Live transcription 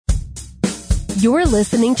You're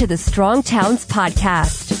listening to the Strong Towns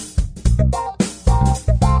Podcast.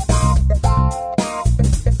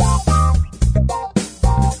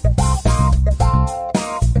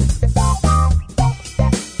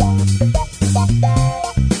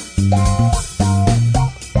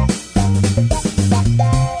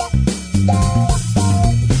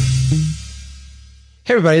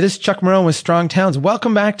 Hey everybody, this is Chuck Marone with Strong Towns.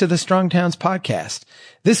 Welcome back to the Strong Towns Podcast.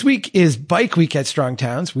 This week is Bike Week at Strong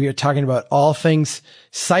Towns. We are talking about all things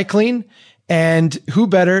cycling, and who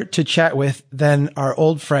better to chat with than our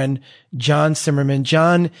old friend, John Simmerman.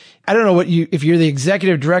 John, I don't know if you're the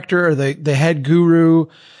executive director or the head guru.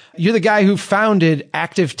 You're the guy who founded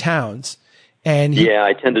Active Towns. And yeah,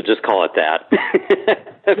 I tend to just call it that.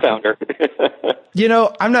 Founder.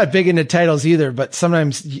 I'm not big into titles either, but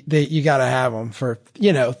sometimes you got to have them for,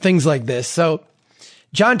 things like this. So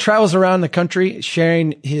John travels around the country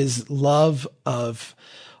sharing his love of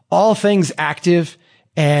all things active.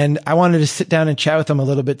 And I wanted to sit down and chat with him a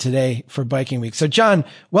little bit today for Biking Week. So John,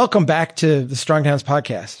 welcome back to the Strong Towns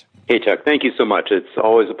Podcast. Hey, Chuck. Thank you so much. It's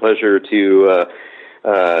always a pleasure to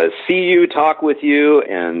see you, talk with you,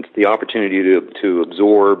 and the opportunity to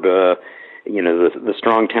absorb, the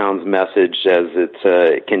Strong Towns message as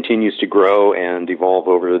it continues to grow and evolve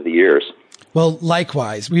over the years. Well,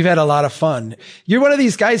 likewise, we've had a lot of fun. You're one of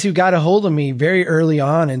these guys who got a hold of me very early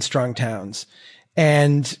on in Strong Towns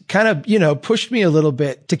and kind of, pushed me a little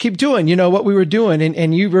bit to keep doing, what we were doing.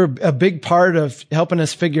 And you were a big part of helping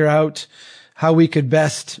us figure out how we could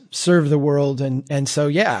best serve the world. And so,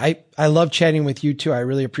 yeah, I love chatting with you too. I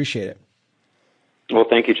really appreciate it. Well,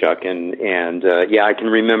 thank you, Chuck. And I can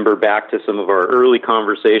remember back to some of our early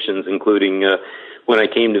conversations, including when I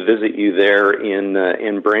came to visit you there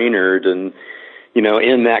in Brainerd. And,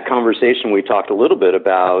 in that conversation, we talked a little bit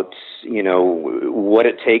about, what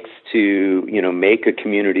it takes to, make a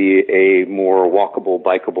community a more walkable,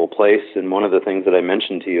 bikeable place. And one of the things that I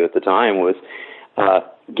mentioned to you at the time was,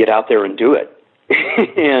 get out there and do it.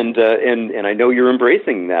 and I know you're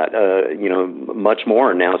embracing that, much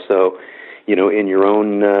more now. So, in your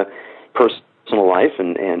own personal life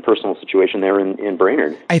and personal situation there in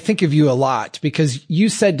Brainerd. I think of you a lot because you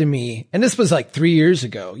said to me, and this was like 3 years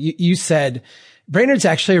ago, you said, Brainerd's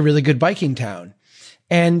actually a really good biking town.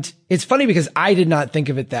 And it's funny because I did not think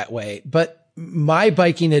of it that way, but my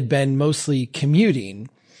biking had been mostly commuting.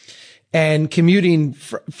 And commuting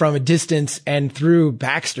from a distance and through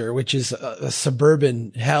Baxter, which is a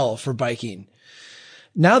suburban hell for biking.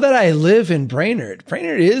 Now that I live in Brainerd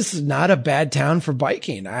is not a bad town for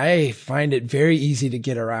biking. I find it very easy to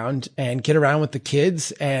get around with the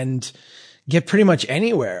kids and get pretty much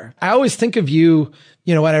anywhere. I always think of you,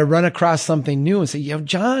 when I run across something new and say,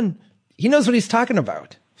 John, he knows what he's talking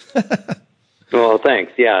about. Well,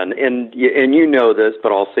 thanks. Yeah. And you know this,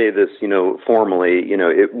 but I'll say this, formally,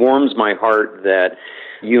 it warms my heart that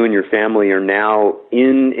you and your family are now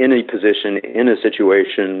in a position, in a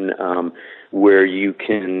situation, where you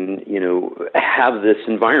can, have this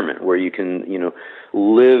environment where you can,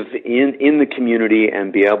 live in the community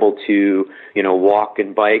and be able to, walk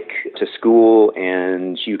and bike to school,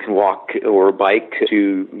 and you can walk or bike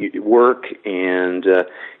to work, and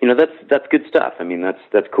that's good stuff. I mean,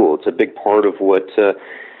 that's cool. It's a big part of what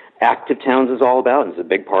Active Towns is all about. It's a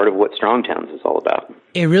big part of what Strong Towns is all about.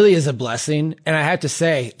 It really is a blessing, and I have to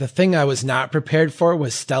say, the thing I was not prepared for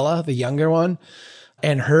was Stella, the younger one,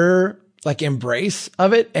 and her embrace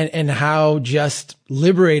of it, and how just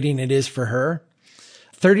liberating it is for her.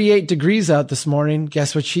 38 degrees out this morning.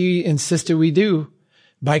 Guess what she insisted we do?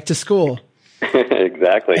 Bike to school.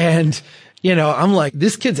 Exactly. And, I'm like,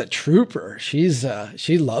 this kid's a trooper. she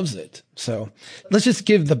loves it. So let's just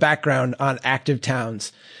give the background on Active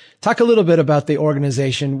Towns. Talk a little bit about the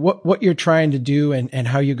organization, what you're trying to do and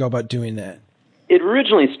how you go about doing that. It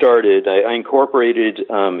originally started, I incorporated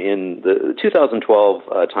in the 2012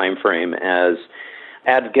 timeframe as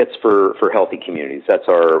Advocates for Healthy Communities. That's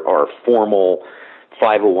our formal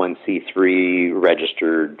 501c3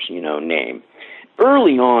 registered, name.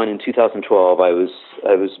 Early on in 2012, I was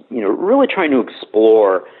really trying to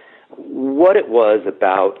explore what it was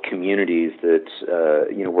about communities that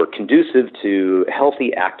were conducive to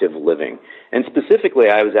healthy, active living. And specifically,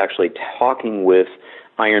 I was actually talking with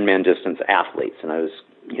Ironman distance athletes, and I was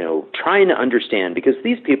trying to understand, because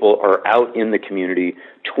these people are out in the community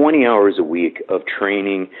 20 hours a week of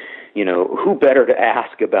training. Who better to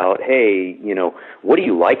ask about, hey, what do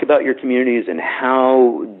you like about your communities, and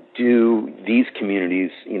how do these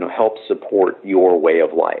communities, help support your way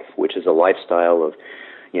of life, which is a lifestyle of,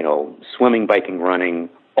 swimming, biking, running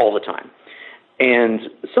all the time. And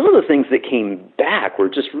some of the things that came back were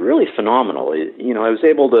just really phenomenal. I was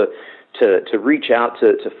able to to reach out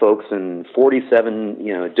to folks in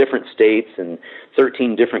 47, different states and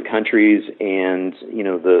 13 different countries. And,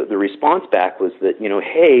 the response back was that,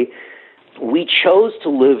 hey, we chose to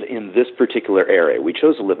live in this particular area. We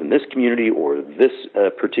chose to live in this community or this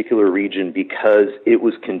particular region because it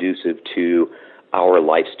was conducive to our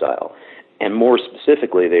lifestyle. And more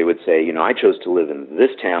specifically, they would say, I chose to live in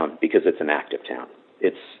this town because it's an active town.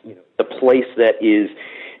 It's the place that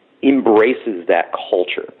embraces that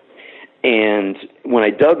culture. And when I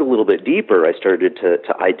dug a little bit deeper, I started to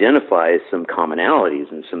identify some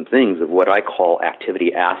commonalities and some things of what I call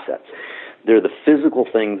activity assets. They're the physical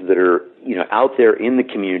things that are, out there in the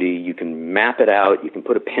community. You can map it out. You can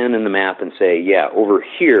put a pen in the map and say, yeah, over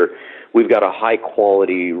here, we've got a high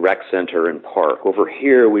quality rec center and park. Over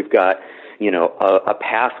here, we've got, a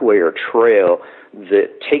pathway or trail that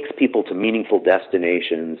takes people to meaningful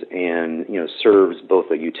destinations and, serves both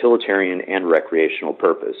a utilitarian and recreational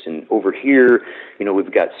purpose. And over here,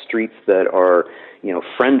 we've got streets that are,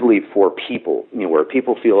 friendly for people, where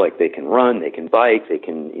people feel like they can run, they can bike, they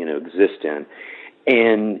can, exist in.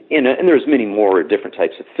 And there's many more different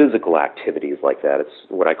types of physical activities like that. It's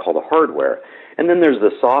what I call the hardware. And then there's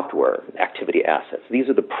the software activity assets. These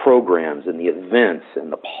are the programs and the events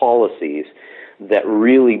and the policies that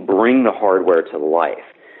really bring the hardware to life.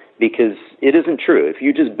 Because it isn't true. If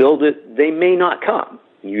you just build it, they may not come.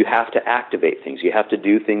 You have to activate things. You have to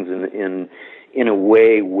do things in a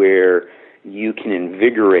way where you can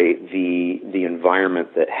invigorate the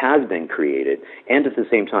environment that has been created, and at the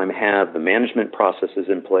same time have the management processes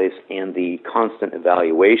in place and the constant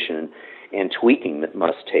evaluation and tweaking that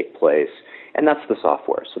must take place. And that's the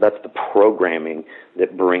software. So that's the programming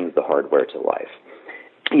that brings the hardware to life.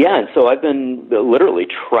 Yeah, and so I've been literally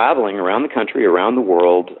traveling around the country, around the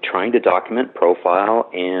world, trying to document, profile,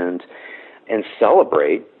 and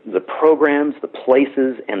celebrate the programs, the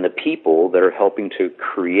places, and the people that are helping to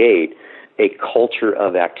create a culture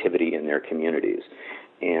of activity in their communities.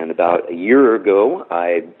 And about a year ago,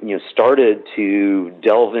 I started to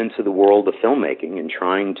delve into the world of filmmaking and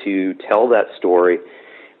trying to tell that story,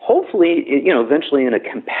 hopefully, eventually in a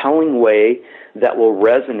compelling way that will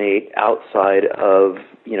resonate outside of,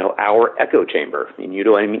 our echo chamber. And you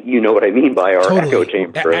know what I mean by our totally. Echo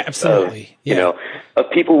chamber. Absolutely. Of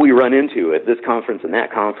people we run into at this conference and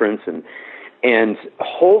that conference, and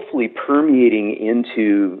hopefully permeating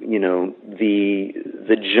into,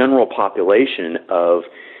 the general population of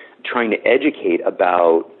trying to educate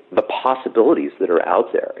about the possibilities that are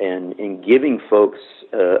out there and giving folks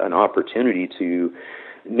an opportunity to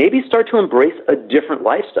maybe start to embrace a different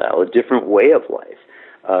lifestyle, a different way of life.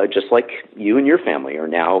 Just like you and your family are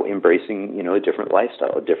now embracing, a different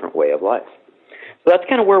lifestyle, a different way of life. So that's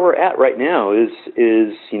kind of where we're at right now is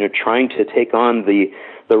trying to take on the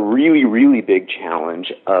really, really big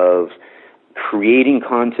challenge of creating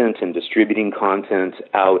content and distributing content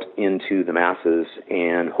out into the masses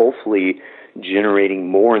and hopefully generating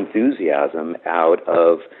more enthusiasm out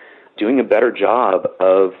of doing a better job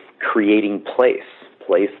of creating place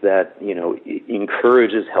that,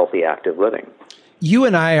 encourages healthy, active living. You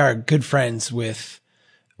and I are good friends with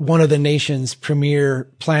one of the nation's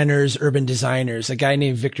premier planners, urban designers, a guy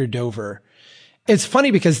named Victor Dover. It's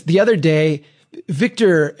funny because the other day,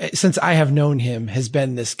 Victor, since I have known him, has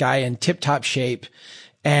been this guy in tip-top shape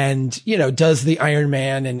and, does the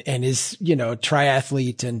Ironman and is,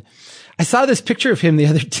 triathlete. And I saw this picture of him the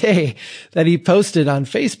other day that he posted on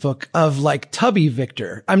Facebook of like Tubby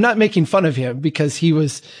Victor. I'm not making fun of him because he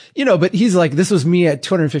was, but he's like, this was me at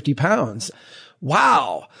 250 pounds.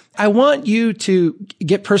 Wow. I want you to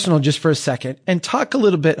get personal just for a second and talk a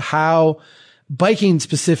little bit how biking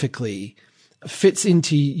specifically fits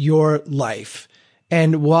into your life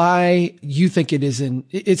and why you think it's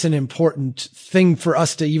an important thing for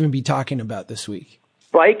us to even be talking about this week.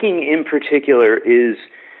 Biking in particular is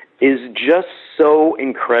just so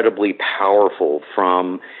incredibly powerful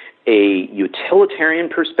from a utilitarian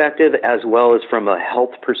perspective as well as from a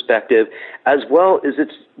health perspective, as well as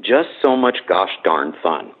it's just so much gosh darn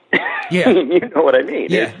fun. Yeah. You know what I mean?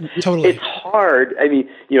 Yeah, totally. It's hard. I mean,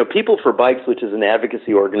 People for Bikes, which is an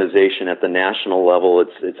advocacy organization at the national level,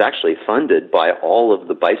 it's actually funded by all of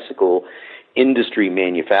the bicycle industry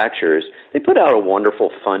manufacturers. They put out a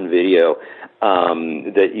wonderful, fun video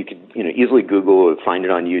that you could easily Google or find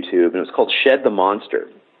it on YouTube, and it's called Shed the Monster.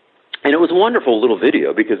 And it was a wonderful little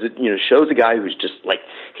video because it shows a guy who's just like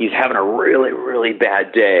he's having a really, really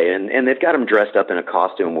bad day, and they've got him dressed up in a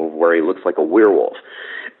costume where he looks like a werewolf.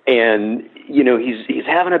 And, he's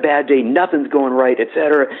having a bad day, nothing's going right, et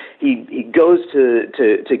cetera. He goes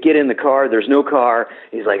to get in the car, there's no car.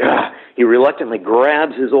 He's like, he reluctantly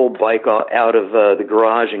grabs his old bike out of the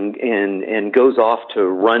garage and goes off to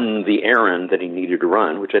run the errand that he needed to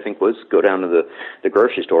run, which I think was go down to the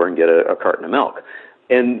grocery store and get a carton of milk.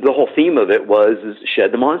 And the whole theme of it was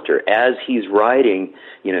shed the monster. As he's riding,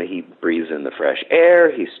 he breathes in the fresh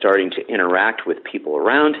air. He's starting to interact with people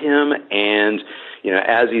around him. And,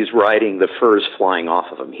 as he's riding, the fur's flying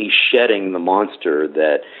off of him. He's shedding the monster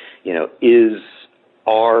that, is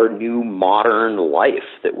our new modern life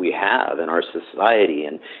that we have in our society.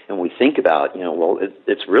 And we think about,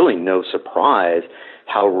 it's really no surprise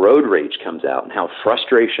how road rage comes out and how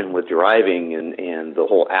frustration with driving and the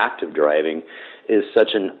whole act of driving is such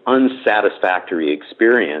an unsatisfactory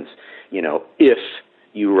experience, if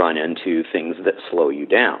you run into things that slow you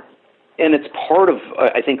down. And it's part of,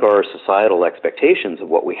 I think, our societal expectations of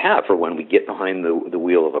what we have for when we get behind the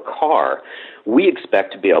wheel of a car. We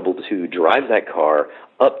expect to be able to drive that car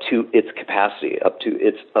up to its capacity, up to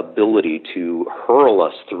its ability to hurl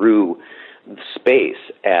us through space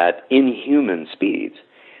at inhuman speeds.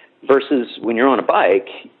 Versus when you're on a bike,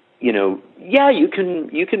 you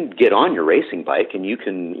can get on your racing bike and you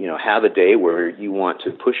can, have a day where you want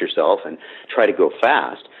to push yourself and try to go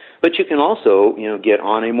fast. But you can also, get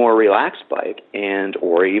on a more relaxed bike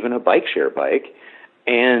or even a bike share bike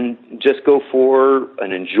and just go for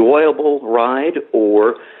an enjoyable ride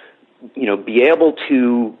or, be able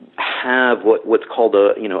to have what's called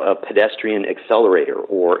a pedestrian accelerator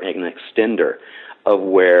or an extender of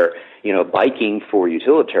where, biking for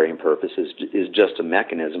utilitarian purposes is just a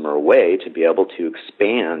mechanism or a way to be able to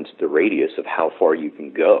expand the radius of how far you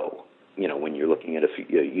can go, when you're looking at a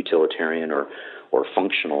utilitarian or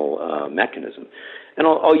functional mechanism. And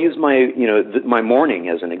I'll use my morning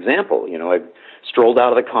as an example. I strolled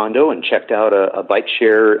out of the condo and checked out a bike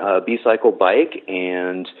share B-cycle bike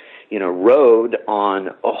and, rode on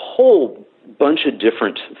a whole bunch of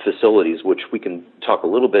different facilities, which we can talk a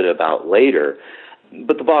little bit about later.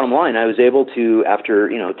 But the bottom line, I was able to, after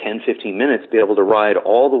 10, 15 minutes, be able to ride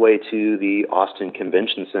all the way to the Austin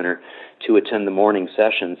Convention Center to attend the morning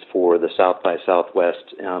sessions for the South by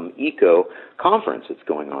Southwest Eco Conference that's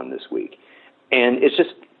going on this week. And it's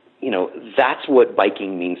just, that's what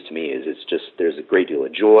biking means to me. Is it's just there's a great deal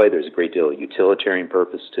of joy, there's a great deal of utilitarian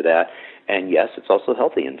purpose to that, and yes, it's also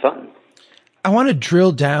healthy and fun. I want to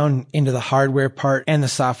drill down into the hardware part and the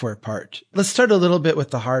software part. Let's start a little bit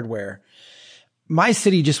with the hardware. My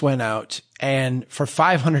city just went out and for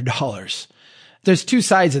 $500, there's two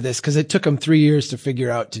sides of this because it took them 3 years to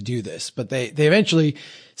figure out to do this, but they eventually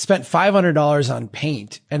spent $500 on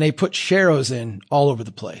paint and they put Sharrows in all over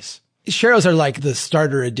the place. Sharrows are like the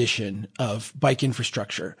starter edition of bike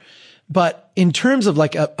infrastructure. But in terms of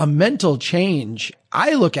like a mental change,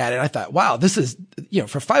 I look at it and I thought, wow, this is,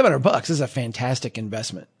 for $500, this is a fantastic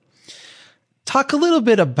investment. Talk a little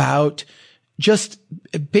bit about just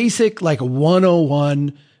basic, like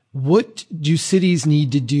 101, what do cities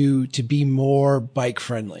need to do to be more bike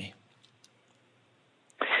friendly?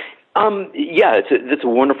 That's a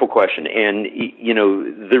wonderful question. And,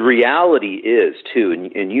 the reality is too,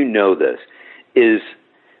 and this, is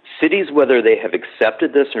cities, whether they have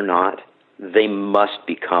accepted this or not, they must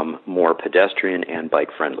become more pedestrian and bike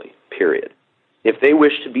friendly, period. If they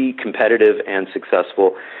wish to be competitive and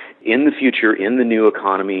successful in the future, in the new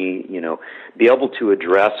economy, be able to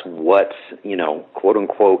address what, quote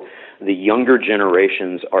unquote, the younger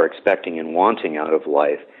generations are expecting and wanting out of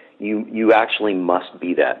life, you actually must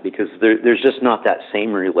be that, because there's just not that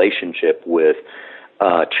same relationship with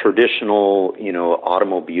traditional,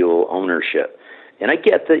 automobile ownership. And I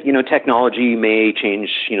get that, technology may change,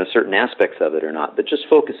 certain aspects of it or not, but just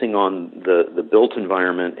focusing on the built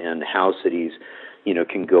environment and how cities,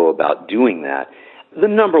 can go about doing that. The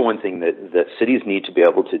number one thing that cities need to be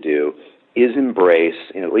able to do is embrace,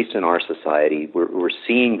 at least in our society, we're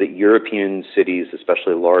seeing that European cities,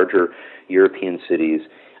 especially larger European cities,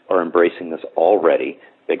 are embracing this already.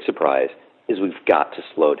 Big surprise, is we've got to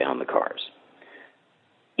slow down the cars.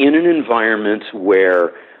 In an environment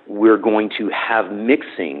where we're going to have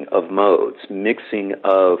mixing of modes, mixing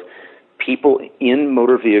of people in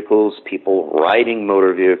motor vehicles, people riding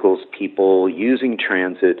motor vehicles, people using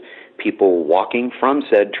transit, people walking from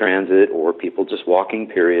said transit, or people just walking,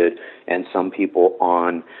 period, and some people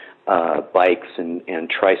on bikes and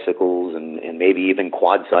tricycles and maybe even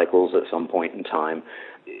quad cycles at some point in time.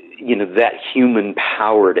 That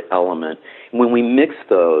human-powered element. When we mix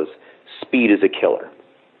those, speed is a killer.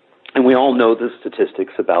 And we all know the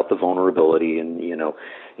statistics about the vulnerability and,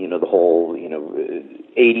 the whole,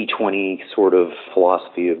 80-20 sort of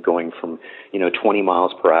philosophy of going from, 20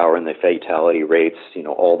 miles per hour in the fatality rates,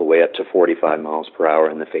 all the way up to 45 miles per hour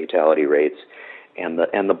in the fatality rates. And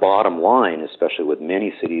the bottom line, especially with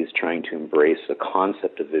many cities trying to embrace the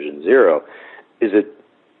concept of Vision Zero, is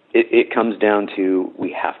it comes down to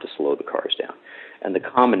we have to slow the cars down. And the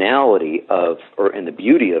commonality and the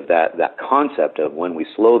beauty of that concept of when we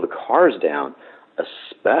slow the cars down,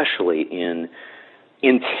 especially in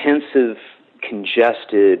intensive,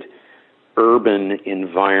 congested, urban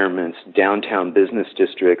environments, downtown business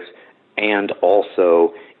districts, and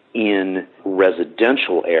also in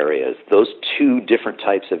residential areas, those two different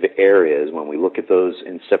types of areas, when we look at those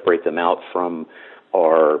and separate them out from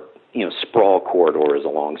our sprawl corridors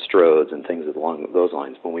along Stroads and things along those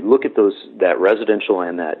lines. When we look at that residential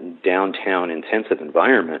and that downtown intensive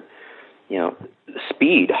environment,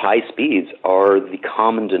 high speeds are the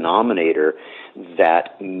common denominator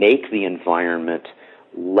that make the environment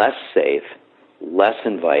less safe, less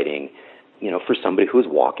inviting, for somebody who is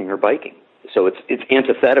walking or biking. So it's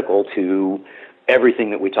antithetical to everything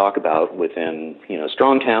that we talk about within,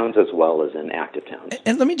 strong towns as well as in active towns.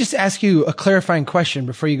 And let me just ask you a clarifying question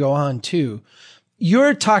before you go on too.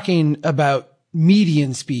 You're talking about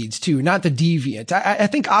median speeds too, not the deviant. I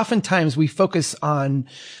think oftentimes we focus on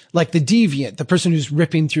like the deviant, the person who's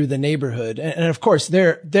ripping through the neighborhood. And of course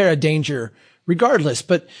they're a danger regardless,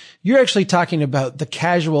 but you're actually talking about the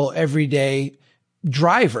casual everyday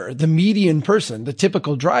driver, the median person, the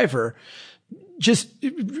typical driver, just,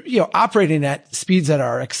 operating at speeds that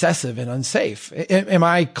are excessive and unsafe. Am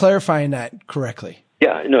I clarifying that correctly?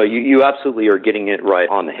 Yeah, no, you absolutely are getting it right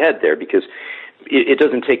on the head there, because it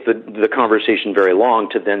doesn't take the conversation very long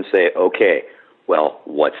to then say, okay, well,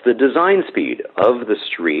 what's the design speed of the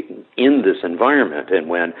street in this environment? And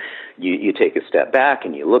when you take a step back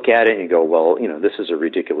and you look at it and you go, well, this is a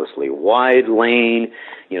ridiculously wide lane,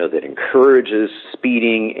 that encourages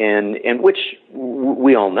speeding, and which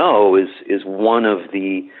we all know is one of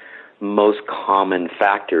the most common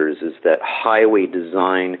factors, is that highway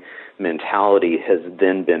design mentality has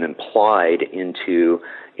then been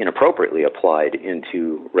inappropriately applied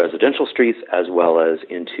into residential streets as well as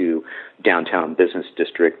into downtown business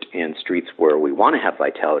district and streets where we want to have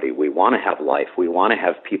vitality, we want to have life, we want to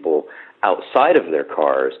have people outside of their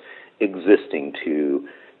cars existing to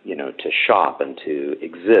shop and to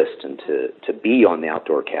exist and to be on the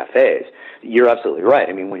outdoor cafes. You're absolutely right.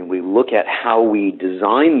 I mean, when we look at how we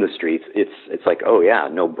design the streets, it's like, oh yeah,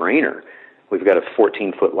 no brainer. We've got a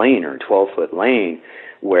 14-foot lane or a 12-foot lane,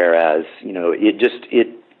 whereas,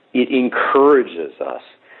 it encourages us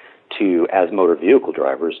to, as motor vehicle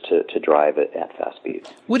drivers, to drive it at fast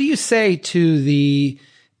speeds. What do you say to the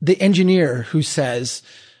engineer who says,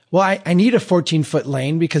 well, I need a 14-foot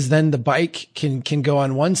lane because then the bike can go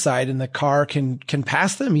on one side and the car can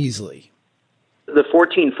pass them easily? The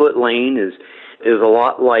 14-foot lane is a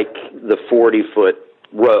lot like the 40-foot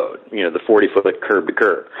road, the 40-foot curb to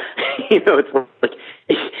curb.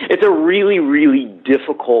 It's a really, really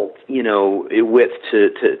difficult, width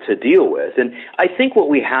to deal with. And I think what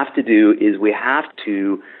we have to do is we have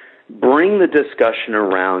to bring the discussion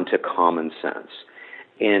around to common sense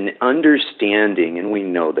and understanding, and we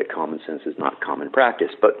know that common sense is not common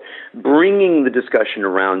practice, but bringing the discussion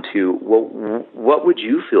around to, well, what would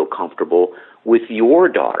you feel comfortable with your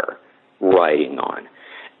daughter riding on?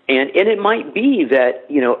 And it might be that,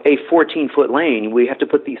 a 14-foot lane, we have to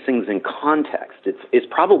put these things in context. It's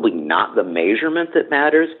probably not the measurement that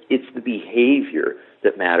matters, it's the behavior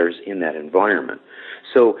that matters in that environment.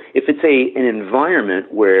 So if it's an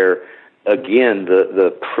environment where, again,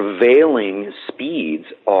 the prevailing speeds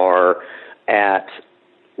are at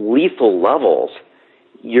lethal levels,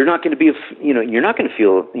 you're not going to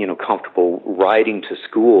feel, comfortable riding to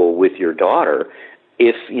school with your daughter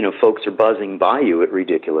if, folks are buzzing by you at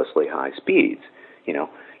ridiculously high speeds. You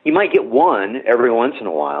might get one every once in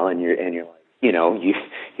a while, and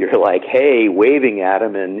you're like, hey, waving at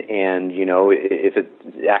them, and if it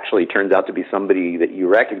actually turns out to be somebody that you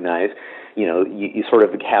recognize, you sort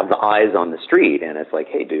of have the eyes on the street, and it's like,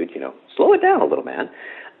 hey, dude, slow it down a little, man.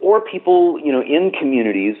 Or people, in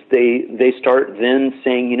communities, they start then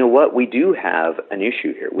saying, what, we do have an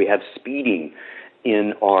issue here. We have speeding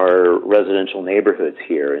in our residential neighborhoods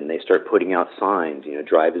here, and they start putting out signs,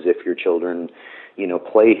 drive as if your children,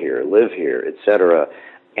 play here, live here, etc.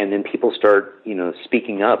 And then people start,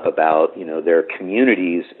 speaking up about, their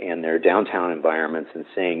communities and their downtown environments and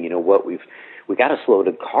saying, what, we got to slow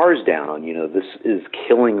the cars down. This is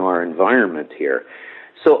killing our environment here.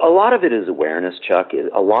 So a lot of it is awareness, Chuck.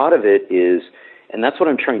 A lot of it is, And that's what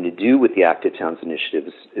I'm trying to do with the Active Towns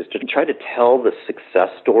Initiative is to try to tell the success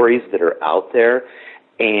stories that are out there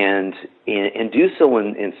and do so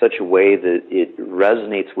in such a way that it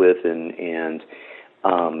resonates with and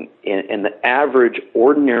the average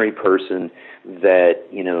ordinary person that,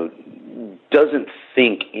 doesn't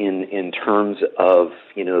think in terms of,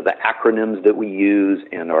 the acronyms that we use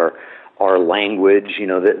and our language,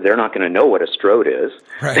 they're not going to know what a STRODE is.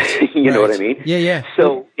 Right. You know what I mean? Yeah, yeah.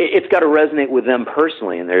 So it's got to resonate with them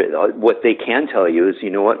personally. And what they can tell you is,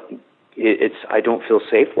 I don't feel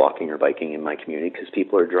safe walking or biking in my community because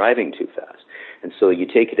people are driving too fast. And so you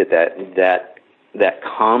take it at that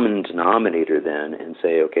common denominator then and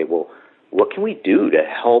say, okay, well, what can we do to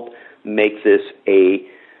help make this a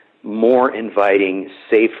more inviting,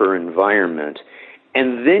 safer environment?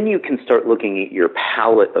 And then you can start looking at your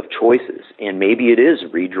palette of choices. And maybe it is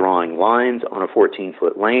redrawing lines on a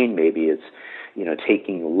 14-foot lane. Maybe it's,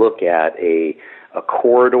 taking a look at a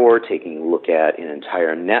corridor, taking a look at an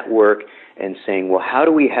entire network and saying, well, how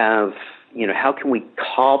do we have, how can we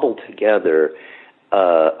cobble together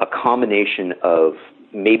a combination of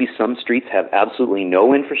maybe some streets have absolutely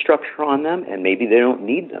no infrastructure on them and maybe they don't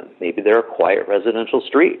need them. Maybe they're a quiet residential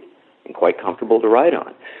street and quite comfortable to ride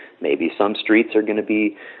on. Maybe some streets are going to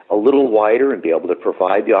be a little wider and be able to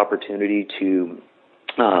provide the opportunity to,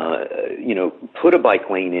 put a bike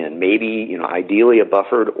lane in. Maybe, ideally a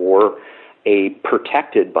buffered or a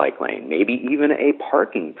protected bike lane. Maybe even a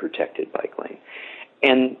parking protected bike lane.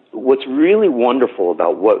 And what's really wonderful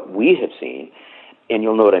about what we have seen, and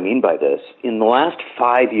you'll know what I mean by this, in the last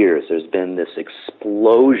 5 years, there's been this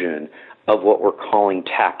explosion of what we're calling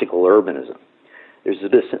tactical urbanism. There's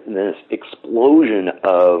this explosion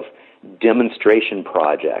of demonstration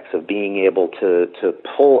projects, of being able to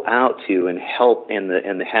pull out to and help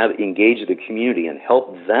and have engage the community and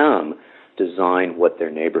help them design what their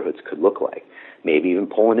neighborhoods could look like. Maybe even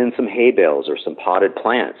pulling in some hay bales or some potted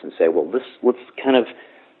plants and say, well, let's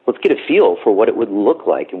get a feel for what it would look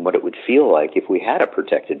like and what it would feel like if we had a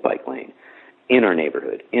protected bike lane in our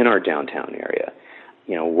neighborhood, in our downtown area.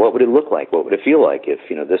 What would it look like? What would it feel like if,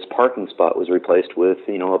 this parking spot was replaced with,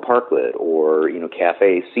 a parklet or,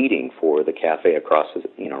 cafe seating for the cafe across,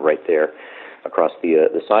 right there across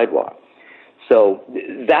the sidewalk. So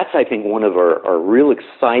that's, I think, one of our real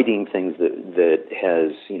exciting things that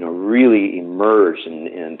has, really emerged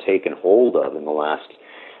and taken hold of in the last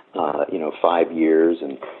 5 years,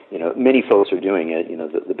 and many folks are doing it.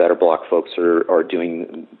 The Better Block folks are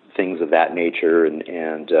doing things of that nature,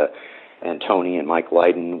 and Tony and Mike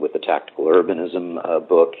Lydon with the Tactical Urbanism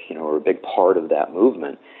book, are a big part of that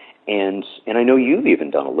movement. And I know you've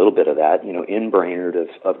even done a little bit of that, in Brainerd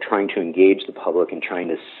of trying to engage the public and trying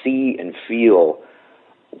to see and feel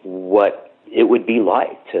what it would be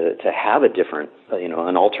like to have a different,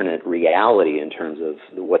 an alternate reality in terms of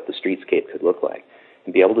what the streetscape could look like.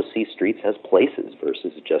 And be able to see streets as places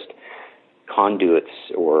versus just conduits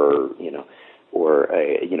or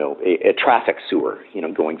a traffic sewer,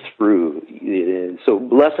 going through. So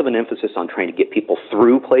less of an emphasis on trying to get people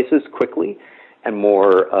through places quickly, and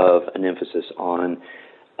more of an emphasis on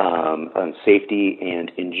safety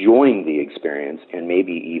and enjoying the experience. And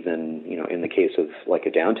maybe even, in the case of like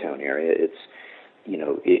a downtown area,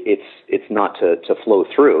 it's not to flow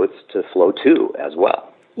through; it's to flow to as well.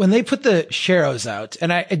 When they put the sharrows out,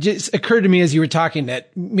 and it just occurred to me as you were talking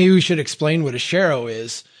that maybe we should explain what a sharrow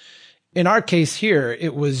is. In our case here,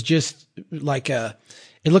 it was just like it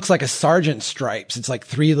looks like a sergeant stripes. It's like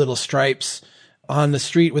 3 little stripes on the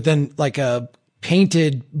street with then like a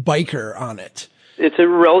painted biker on it. It's a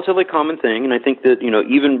relatively common thing. And I think that,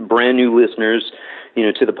 even brand new listeners,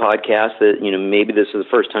 to the podcast that, maybe this is the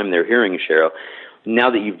first time they're hearing a sharrow.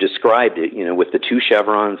 Now that you've described it, with the 2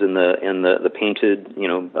 chevrons and the painted,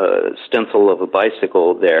 stencil of a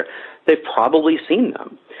bicycle there, they've probably seen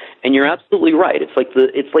them. And you're absolutely right. It's like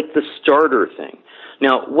the starter thing.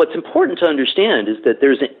 Now, what's important to understand is that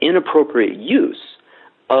there's an inappropriate use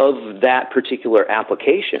of that particular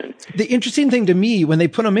application. The interesting thing to me when they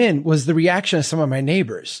put them in was the reaction of some of my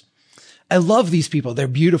neighbors. I love these people. They're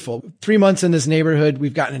beautiful. 3 months in this neighborhood,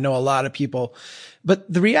 we've gotten to know a lot of people.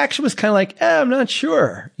 But the reaction was kind of like, I'm not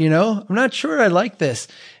sure, I'm not sure I like this.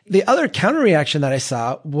 The other counter reaction that I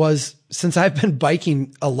saw was, since I've been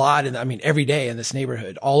biking a lot, and every day in this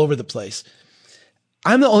neighborhood, all over the place,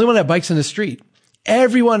 I'm the only one that bikes in the street.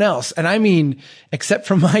 Everyone else, and except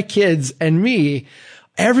for my kids and me,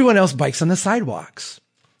 everyone else bikes on the sidewalks.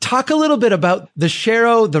 Talk a little bit about the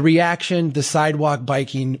sharrow, the reaction, the sidewalk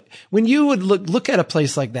biking. When you would look at a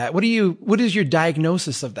place like that, what is your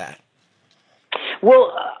diagnosis of that?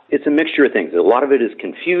 Well, it's a mixture of things. A lot of it is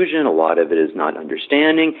confusion. A lot of it is not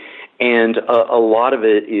understanding. And a lot of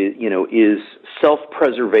it is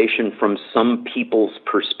self-preservation from some people's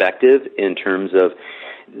perspective in terms of,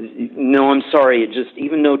 no, I'm sorry,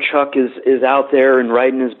 even though Chuck is out there and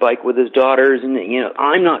riding his bike with his daughters, and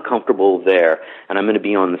I'm not comfortable there, and I'm going to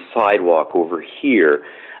be on the sidewalk over here.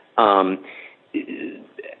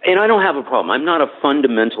 And I don't have a problem. I'm not a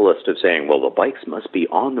fundamentalist of saying, well, the bikes must be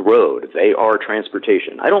on the road. They are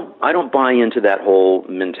transportation. I don't buy into that whole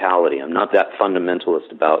mentality. I'm not that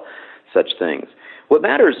fundamentalist about such things. What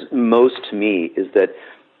matters most to me is that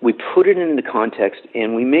we put it into context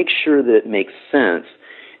and we make sure that it makes sense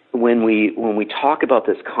when we talk about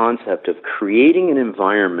this concept of creating an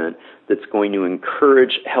environment that's going to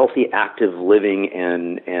encourage healthy, active living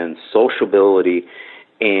and sociability.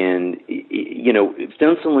 And,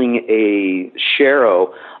 stenciling a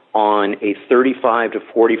Sharrow on a 35 to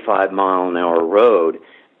 45 mile an hour road,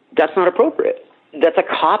 that's not appropriate. That's a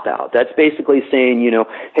cop-out. That's basically saying,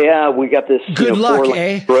 hey, we got this good luck,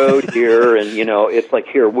 road here, and, it's like,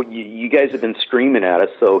 here, you guys have been screaming at us,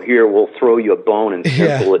 so here, we'll throw you a bone and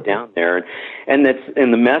stencil it down there. And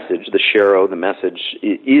the message, the Sharrow, the message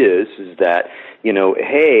is that,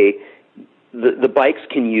 hey, the bikes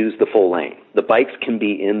can use the full lane. The bikes can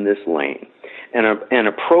be in this lane. And an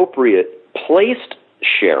appropriate placed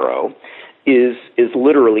Sharrow is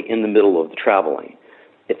literally in the middle of the travel lane.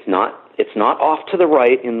 It's not off to the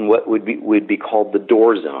right in what would be called the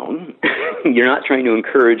door zone. You're not trying to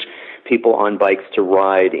encourage people on bikes to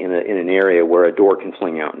ride in an area where a door can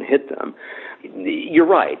fling out and hit them. You're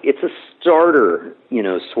right. It's a starter,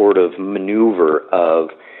 sort of maneuver of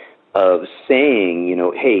saying,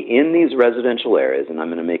 hey, in these residential areas, and I'm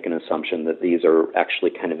going to make an assumption that these are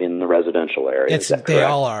actually kind of in the residential areas. They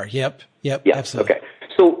all are. Yep, absolutely. Okay.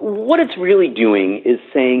 So what it's really doing is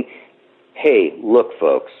saying, hey, look,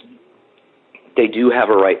 folks, they do have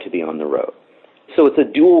a right to be on the road. So it's a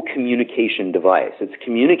dual communication device. It's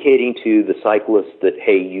communicating to the cyclists that,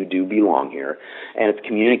 hey, you do belong here, and it's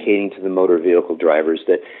communicating to the motor vehicle drivers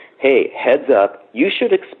that, hey, heads up, you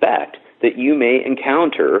should expect that you may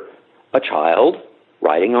encounter a child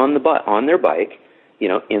riding on their bike,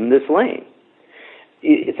 in this lane.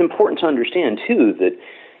 It's important to understand, too, that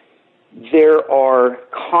there are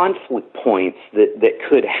conflict points that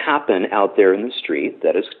could happen out there in the street.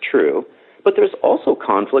 That is true. But there's also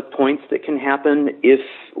conflict points that can happen if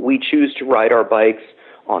we choose to ride our bikes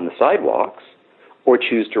on the sidewalks or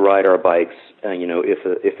choose to ride our bikes,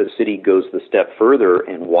 if a city goes the step further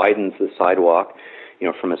and widens the sidewalk,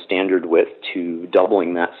 from a standard width to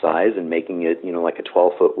doubling that size and making it, like a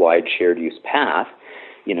 12-foot wide shared use path,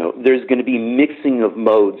 there's going to be mixing of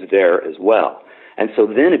modes there as well. And so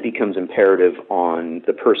then it becomes imperative on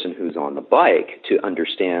the person who's on the bike to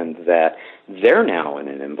understand that they're now in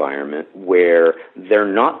an environment where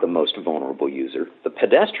they're not the most vulnerable user. The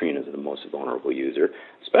pedestrian is the most vulnerable user,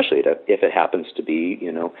 especially if it happens to be,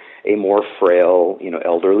 a more frail,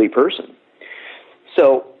 elderly person.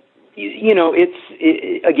 So,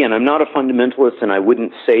 again, I'm not a fundamentalist, and I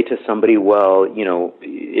wouldn't say to somebody, well,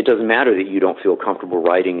 it doesn't matter that you don't feel comfortable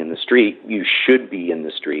riding in the street. You should be in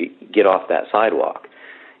the street. Get off that sidewalk.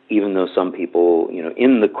 Even though some people,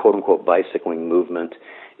 in the quote-unquote bicycling movement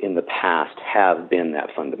in the past have been that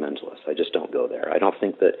fundamentalist. I just don't go there. I don't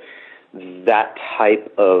think that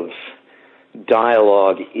type of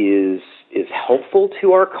dialogue is helpful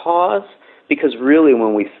to our cause. Because really,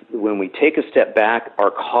 when we take a step back,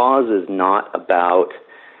 our cause is not about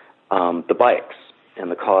the bikes,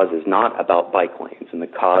 and the cause is not about bike lanes, and the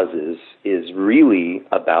cause is really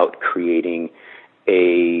about creating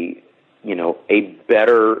a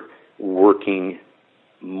better working,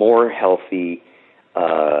 more healthy,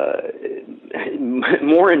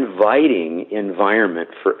 more inviting environment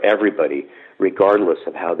for everybody, regardless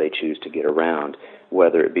of how they choose to get around,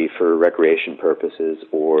 whether it be for recreation purposes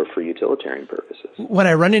or for utilitarian purposes. When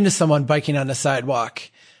I run into someone biking on the sidewalk,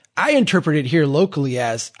 I interpret it here locally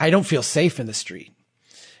as I don't feel safe in the street.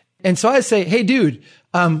 And so I say, hey, dude,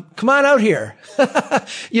 come on out here.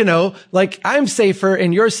 Like I'm safer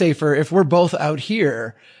and you're safer if we're both out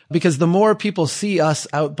here, because the more people see us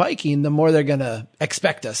out biking, the more they're going to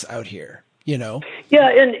expect us out here. Yeah,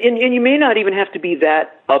 and you may not even have to be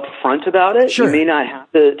that upfront about it. Sure. You may not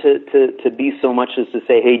have to be so much as to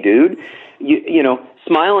say, "Hey, dude,"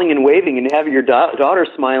 smiling and waving, and having your daughter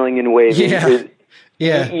smiling and waving.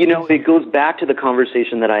 Yeah. It goes back to the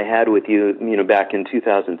conversation that I had with you, back in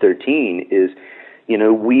 2013. Is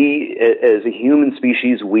we as a human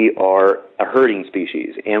species, we are a herding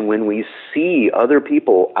species, and when we see other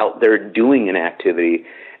people out there doing an activity,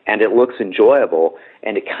 and it looks enjoyable,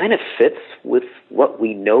 and it kind of fits with what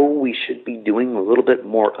we know we should be doing a little bit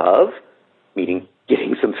more of, meaning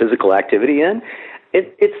getting some physical activity in,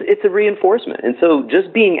 it's a reinforcement. And so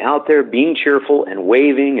just being out there, being cheerful and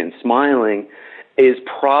waving and smiling is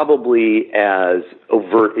probably as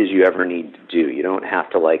overt as you ever need to do. You don't have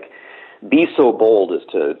to be so bold as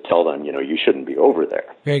to tell them, you shouldn't be over there.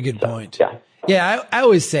 Very good point. Yeah. Yeah. I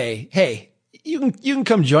always say, hey, you can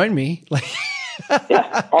come join me.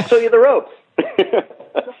 Yeah, I'll show you the ropes.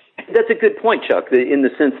 That's a good point, Chuck, in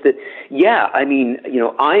the sense that,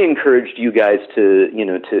 I encouraged you guys to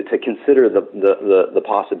consider the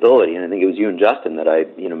possibility, and I think it was you and Justin that I,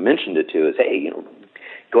 mentioned it to, is, hey,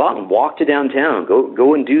 go out and walk to downtown,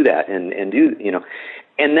 go and do that, and do,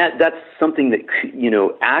 and that's something that,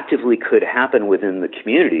 actively could happen within the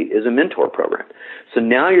community is a mentor program. So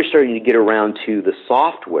now you're starting to get around to the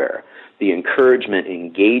software, the encouragement,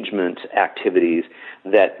 engagement activities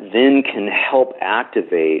that then can help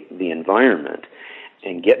activate the environment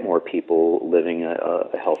and get more people living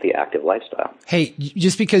a healthy, active lifestyle. Hey,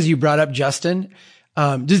 just because you brought up Justin,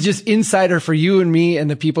 just insider for you and me and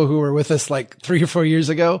the people who were with us 3 or 4 years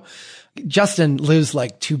ago, Justin lives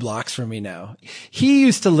 2 blocks from me now. He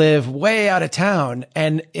used to live way out of town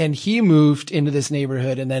and he moved into this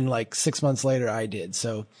neighborhood, and then 6 months later I did.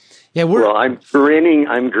 So yeah, I'm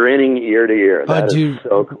grinning ear to ear. That is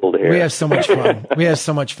so cool to hear. We have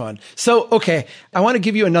so much fun. So, okay, I want to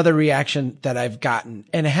give you another reaction that I've gotten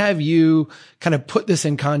and have you kind of put this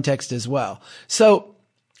in context as well. So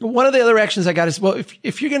one of the other reactions I got is, well,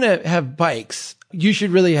 if you're going to have bikes, you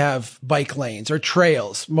should really have bike lanes or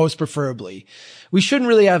trails, most preferably. We shouldn't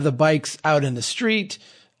really have the bikes out in the street.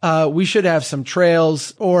 We should have some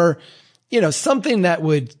trails or, something that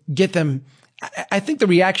would get them. I think the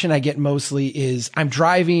reaction I get mostly is I'm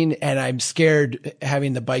driving and I'm scared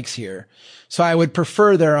having the bikes here. So I would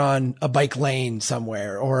prefer they're on a bike lane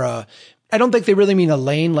somewhere, or I don't think they really mean a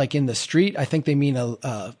lane like in the street. I think they mean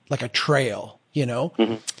a trail,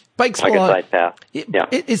 Mm-hmm. Bikes like belong, a side path. Yeah.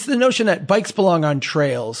 It's the notion that bikes belong on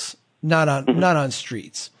trails, not on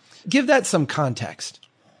streets. Give that some context.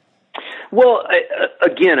 Well,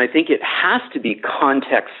 again, I think it has to be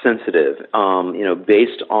context sensitive,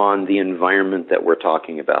 based on the environment that we're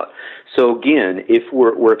talking about. So again, if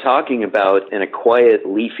we're talking about in a quiet,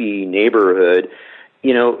 leafy neighborhood,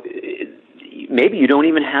 maybe you don't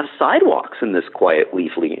even have sidewalks in this quiet,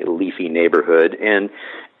 leafy neighborhood, and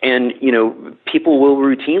people will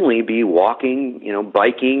routinely be walking,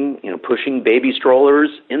 biking, pushing baby strollers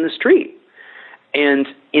in the street, and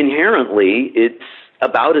inherently it's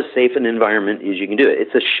about as safe an environment as you can do it.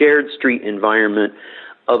 It's a shared street environment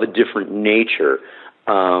of a different nature,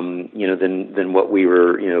 than what we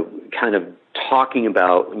were, kind of talking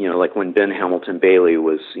about, like when Ben Hamilton Bailey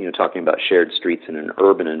was, talking about shared streets in an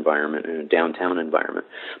urban environment, in a downtown environment.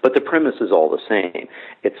 But the premise is all the same.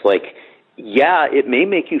 It's it may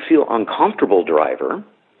make you feel uncomfortable, driver,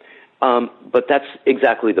 but that's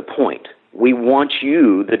exactly the point. We want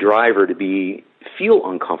you, the driver, to feel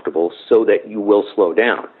uncomfortable so that you will slow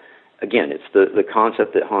down. Again, it's the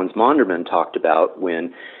concept that Hans Monderman talked about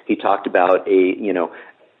when he talked about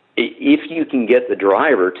if you can get the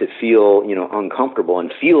driver to feel, uncomfortable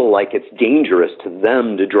and feel like it's dangerous to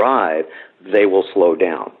them to drive, they will slow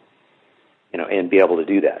down, and be able to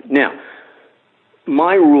do that. Now,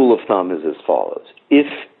 my rule of thumb is as follows. If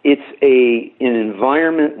it's an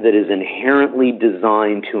environment that is inherently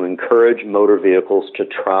designed to encourage motor vehicles to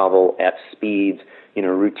travel at speeds,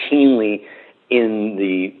 routinely in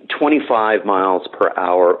the 25 miles per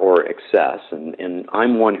hour or excess, and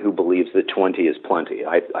I'm one who believes that 20 is plenty.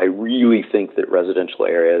 I really think that residential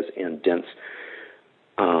areas and dense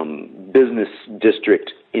business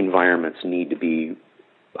district environments need to be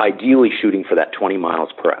ideally shooting for that 20 miles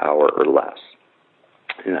per hour or less.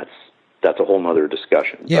 And that's a whole nother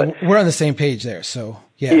discussion. Yeah, but we're on the same page there. So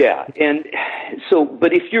yeah. Yeah, and so,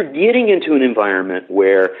 but if you're getting into an environment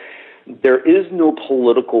where there is no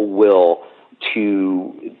political will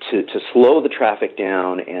to slow the traffic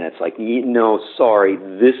down, and it's sorry,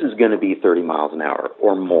 this is going to be 30 miles an hour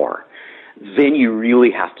or more, then you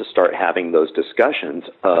really have to start having those discussions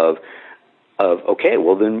of okay,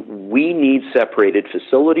 well then we need separated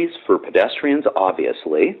facilities for pedestrians,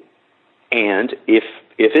 obviously. And if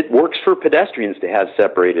it works for pedestrians to have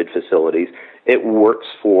separated facilities, it works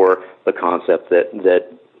for the concept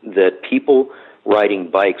that people riding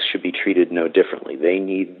bikes should be treated no differently. They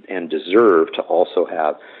need and deserve to also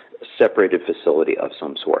have a separated facility of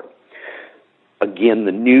some sort. Again,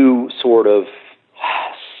 the new sort of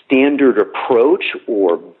standard approach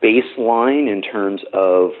or baseline in terms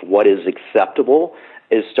of what is acceptable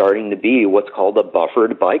is starting to be what's called a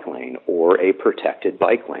buffered bike lane or a protected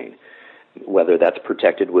bike lane. whether that's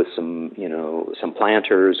protected with some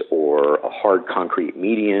planters or a hard concrete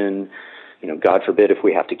median. God forbid if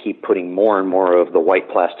we have to keep putting more and more of the white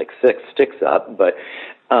plastic sticks up, but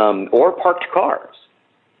or parked cars.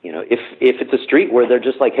 If it's a street where they're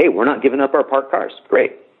just like, hey, we're not giving up our parked cars,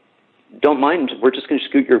 great. Don't mind, we're just going to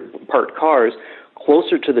scoot your parked cars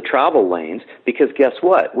closer to the travel lanes, because guess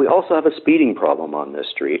what? We also have a speeding problem on this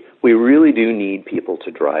street. We really do need people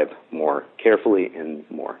to drive more carefully and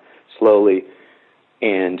more slowly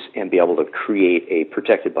and be able to create a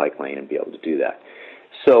protected bike lane and be able to do that.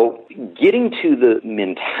 So getting to the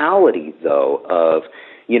mentality, though, of,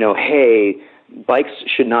 hey, bikes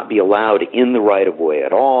should not be allowed in the right-of-way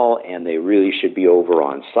at all, and they really should be over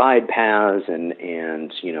on side paths and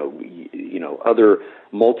other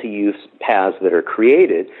multi-use paths that are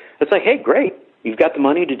created. It's like, hey, great, you've got the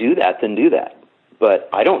money to do that, then do that. But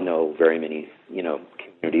I don't know very many,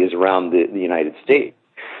 communities around the United States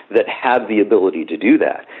that have the ability to do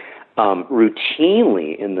that.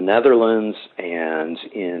 Routinely in the Netherlands and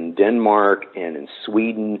in Denmark and in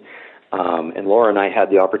Sweden, and Laura and I had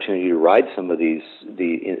the opportunity to ride some of these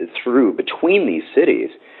through between these cities.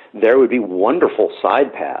 There would be wonderful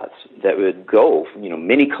side paths that would go,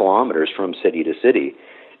 many kilometers from city to city,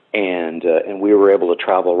 and we were able to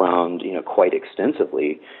travel around, quite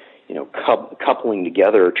extensively, coupling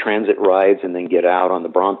together transit rides and then get out on the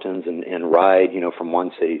Bromptons and ride, from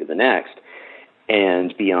one city to the next,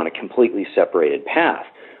 and be on a completely separated path.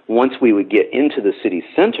 Once we would get into the city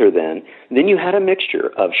center, then you had a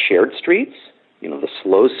mixture of shared streets, the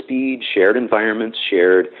slow speed, shared environments,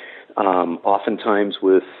 shared oftentimes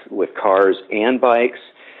with cars and bikes,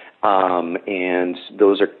 and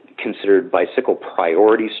those are considered bicycle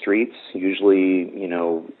priority streets, usually,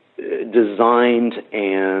 designed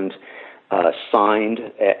and signed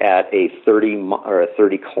at a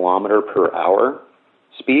 30 kilometer per hour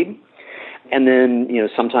speed. And then,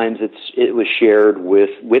 sometimes it was shared with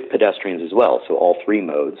pedestrians as well, so all three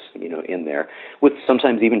modes, in there, with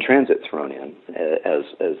sometimes even transit thrown in as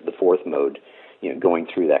the fourth mode, going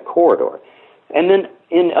through that corridor. And then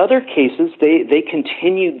in other cases, they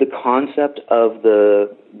continued the concept of the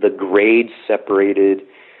grade-separated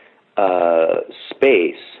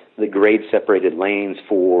space, the grade-separated lanes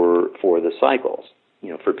for the cycles,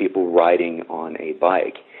 for people riding on a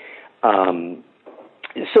bike.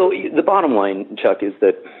 So the bottom line, Chuck, is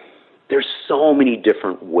that there's so many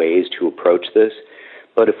different ways to approach this,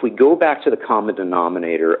 but if we go back to the common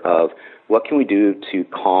denominator of what can we do to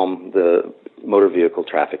calm the motor vehicle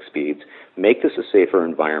traffic speeds, make this a safer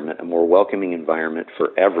environment, a more welcoming environment for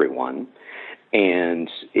everyone, and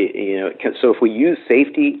so if we use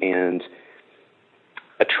safety and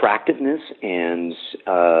attractiveness and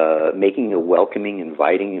making a welcoming,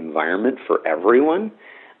 inviting environment for everyone,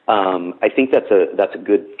 I think that's a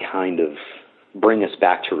good kind of bring us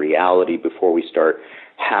back to reality before we start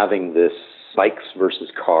having this bikes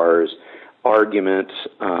versus cars argument.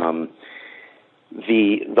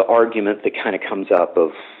 The argument that kind of comes up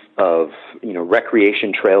of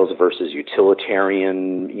recreation trails versus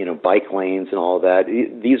utilitarian bike lanes and all that.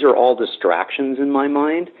 These are all distractions in my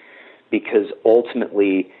mind, because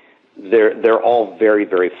ultimately they're all very,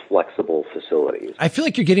 very flexible facilities. I feel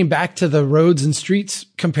like you're getting back to the roads and streets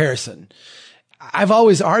comparison. I've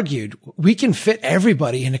always argued we can fit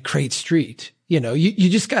everybody in a great street. You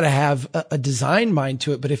just got to have a design mind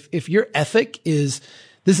to it. But if your ethic is,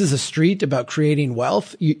 this is a street about creating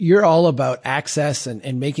wealth, you're all about access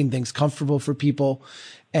and making things comfortable for people,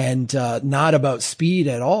 and not about speed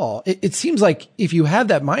at all. It seems like if you have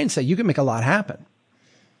that mindset, you can make a lot happen.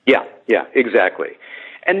 Yeah, exactly.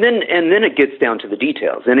 And then it gets down to the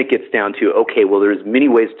details. Then it gets down to, okay, well, there's many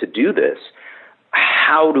ways to do this.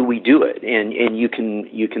 How do we do it? And you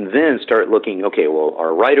can then start looking, okay, well,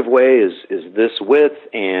 our right of way is this width,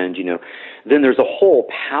 and then there's a whole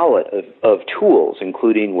palette of tools,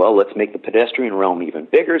 including, well, let's make the pedestrian realm even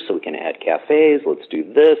bigger so we can add cafes, let's do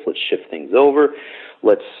this, let's shift things over.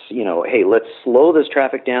 Let's slow this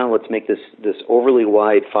traffic down. Let's make this overly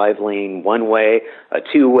wide 5-lane one-way a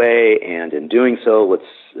 2-way, and in doing so,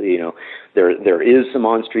 there is some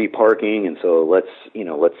on-street parking, and so let's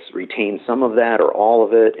retain some of that or all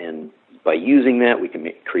of it, and by using that, we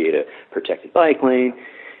can create a protected bike lane,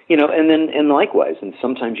 and likewise, and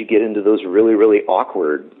sometimes you get into those really, really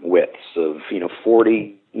awkward widths of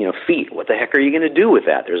 40 feet. What the heck are you going to do with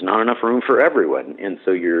that? There's not enough room for everyone. And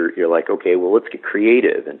so you're like, okay, well, let's get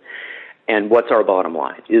creative. And what's our bottom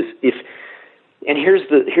line? And here's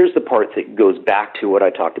the part that goes back to what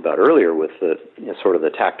I talked about earlier with the sort of the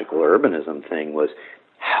tactical urbanism thing, was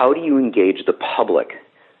how do you engage the public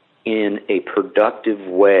in a productive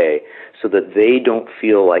way so that they don't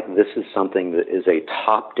feel like this is something that is a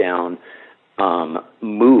top-down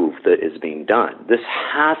move that is being done. This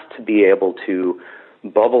has to be able to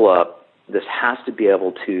bubble up. This has to be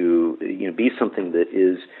able to be something that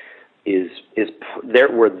is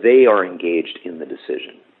there where they are engaged in the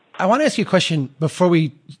decision. I want to ask you a question before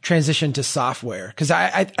we transition to software, because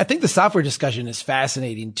I think the software discussion is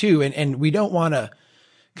fascinating too, and we don't want to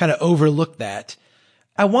kind of overlook that.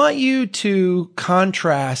 I want you to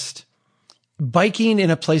contrast biking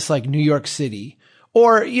in a place like New York City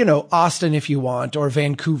or, Austin if you want, or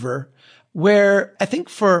Vancouver, where I think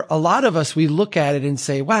for a lot of us, we look at it and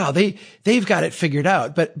say, wow, they've got it figured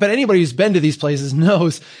out. But anybody who's been to these places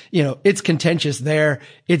knows, it's contentious there.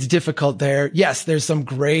 It's difficult there. Yes, there's some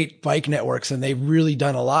great bike networks and they've really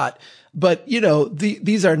done a lot, but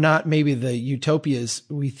these are not maybe the utopias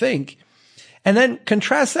we think. And then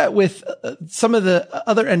contrast that with some of the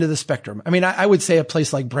other end of the spectrum. I mean, I would say a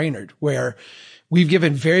place like Brainerd, where we've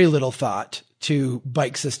given very little thought to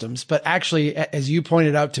bike systems, but actually, as you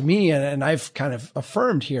pointed out to me, and I've kind of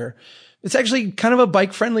affirmed here, it's actually kind of a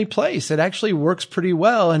bike friendly place. It actually works pretty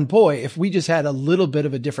well. And boy, if we just had a little bit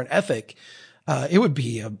of a different ethic, it would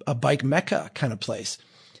be a bike mecca kind of place.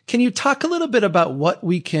 Can you talk a little bit about what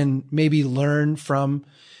we can maybe learn from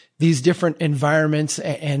these different environments,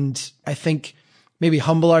 and I think maybe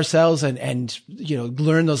humble ourselves and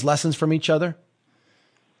learn those lessons from each other?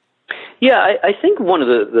 Yeah, I think one of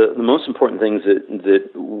the most important things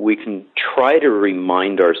that we can try to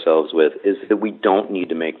remind ourselves with is that we don't need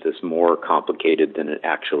to make this more complicated than it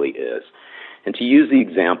actually is. And to use the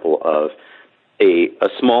example of a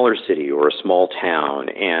smaller city or a small town,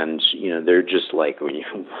 and they're just like,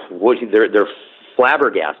 they're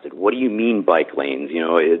flabbergasted. What do you mean bike lanes?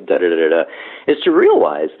 Is to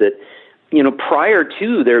realize that prior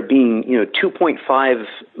to there being 2.5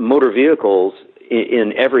 motor vehicles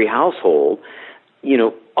in every household,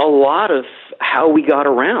 a lot of how we got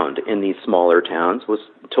around in these smaller towns was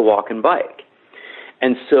to walk and bike.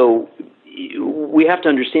 And so we have to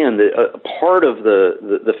understand that a part of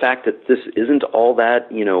the fact that this isn't all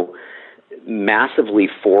that, massively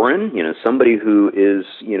foreign, somebody who is,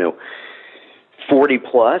 40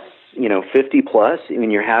 plus, 50 plus, when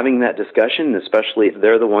you're having that discussion, especially if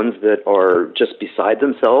they're the ones that are just beside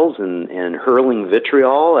themselves and hurling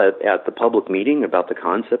vitriol at the public meeting about the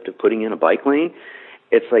concept of putting in a bike lane,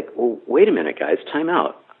 it's like, well, wait a minute, guys, time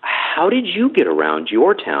out. How did you get around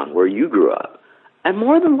your town where you grew up? And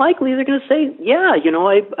more than likely, they're going to say, yeah,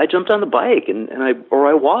 I jumped on the bike and I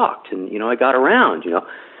walked and, I got around,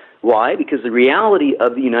 Why? Because the reality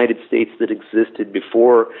of the United States that existed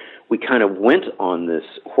before we kind of went on this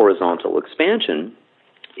horizontal expansion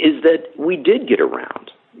is that we did get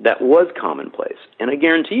around. That was commonplace. And I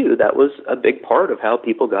guarantee you that was a big part of how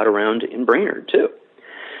people got around in Brainerd, too.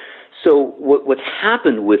 So what's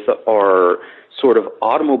happened with our sort of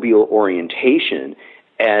automobile orientation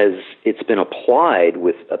as it's been applied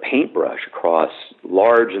with a paintbrush across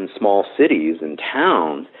large and small cities and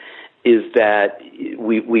towns is that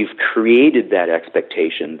we've created that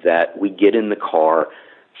expectation that we get in the car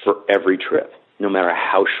for every trip, no matter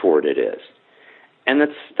how short it is. And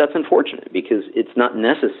that's unfortunate because it's not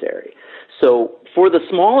necessary. So for the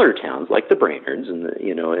smaller towns like the Brainards and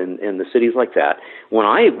the cities like that, when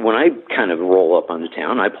I kind of roll up onto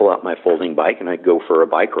town, I pull out my folding bike and I go for a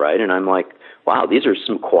bike ride, and I'm like, wow, these are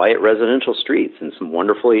some quiet residential streets and some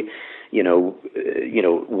wonderfully,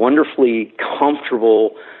 wonderfully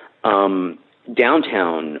comfortable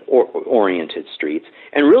downtown-oriented streets.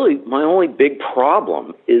 And really, my only big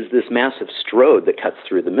problem is this massive Strode that cuts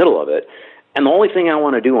through the middle of it. And the only thing I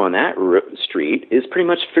want to do on that street is pretty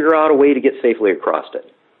much figure out a way to get safely across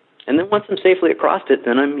it. And then once I'm safely across it,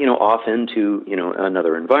 then I'm, off into,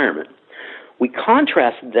 another environment. We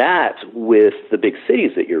contrast that with the big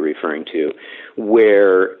cities that you're referring to,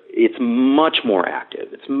 where it's much more active,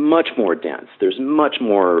 it's much more dense, there's much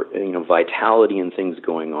more, vitality and things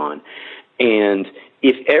going on. And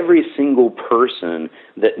if every single person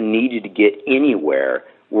that needed to get anywhere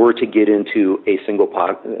were to get into a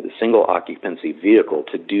single occupancy vehicle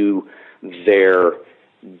to do their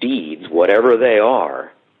deeds, whatever they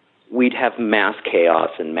are, we'd have mass chaos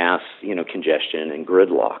and mass, congestion and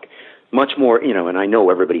gridlock. Much more, and I know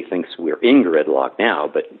everybody thinks we're in gridlock now,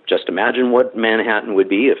 but just imagine what Manhattan would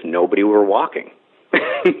be if nobody were walking.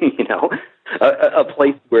 A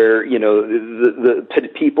place where, the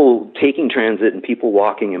people taking transit and people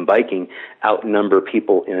walking and biking outnumber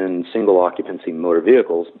people in single occupancy motor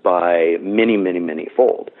vehicles by many, many, many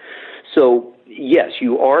fold. So, yes,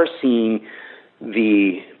 you are seeing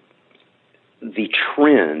the the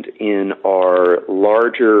trend in our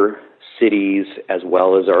larger cities as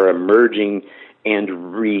well as our emerging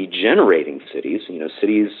and regenerating cities,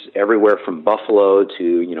 cities everywhere from Buffalo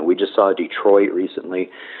to, we just saw Detroit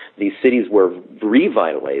recently, these cities where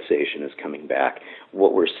revitalization is coming back.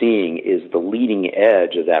 What we're seeing is the leading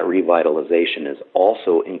edge of that revitalization is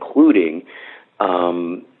also including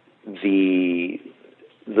the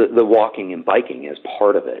walking and biking as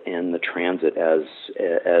part of it, and the transit as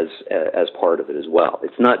part of it as well.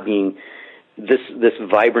 It's not being this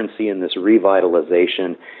vibrancy and this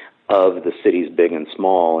revitalization of the cities, big and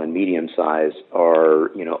small and medium size, are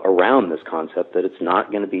around this concept that it's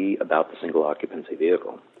not going to be about the single occupancy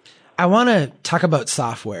vehicle. I want to talk about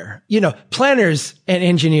software. Planners and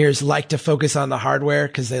engineers like to focus on the hardware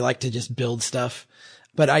because they like to just build stuff.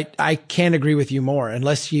 But I can't agree with you more.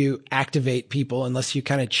 Unless you activate people, unless you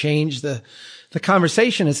kind of change the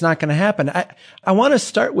conversation, it's not going to happen. I want to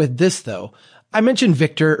start with this though. I mentioned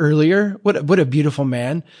Victor earlier. What a beautiful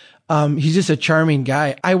man. He's just a charming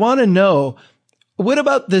guy. I want to know, what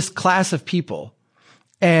about this class of people?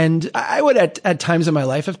 And I would at times in my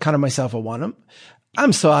life have counted myself a one.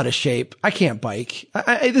 I'm so out of shape. I can't bike.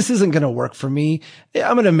 This isn't going to work for me.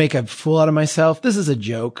 I'm going to make a fool out of myself. This is a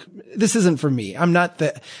joke. This isn't for me. I'm not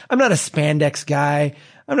a spandex guy.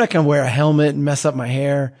 I'm not going to wear a helmet and mess up my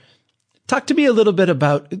hair. Talk to me a little bit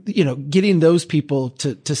about, getting those people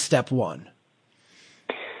to step one.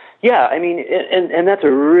 Yeah, I mean, and that's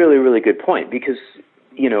a really, really good point because,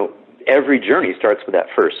 every journey starts with that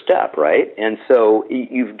first step, right? And so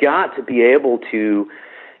you've got to be able to,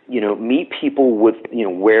 meet people with,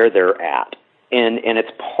 where they're at. And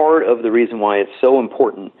it's part of the reason why it's so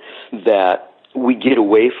important that we get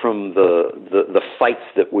away from the fights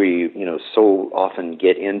that we, so often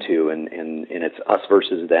get into, and it's us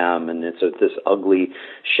versus them, and it's this ugly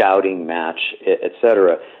shouting match, et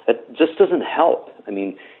cetera. That just doesn't help. I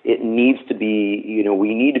mean, it needs to be,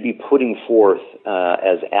 we need to be putting forth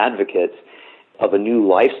as advocates of a new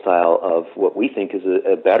lifestyle of what we think is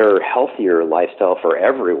a better, healthier lifestyle for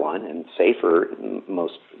everyone, and safer,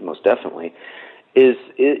 most definitely, is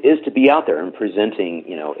to be out there and presenting,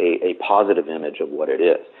 a positive image of what it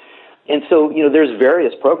is. And so, there's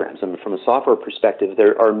various programs. I mean, from a software perspective,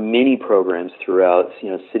 there are many programs throughout,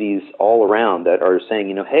 cities all around that are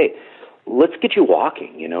saying, hey, let's get you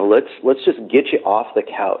walking, let's just get you off the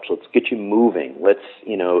couch. Let's get you moving. Let's,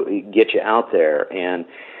 get you out there and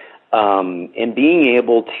being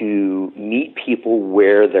able to meet people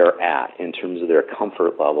where they're at in terms of their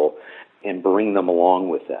comfort level and bring them along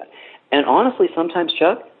with that. And honestly, sometimes,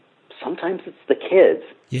 Chuck, it's the kids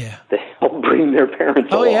that help bring their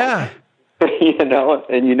parents along. Oh, yeah.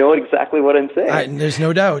 And you know exactly what I'm saying. There's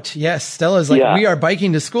no doubt. Yes. Stella's like, we are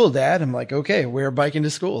biking to school, Dad. I'm like, okay, we're biking to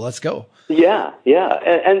school. Let's go. Yeah.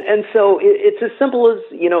 And so it's as simple as,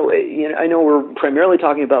 I know we're primarily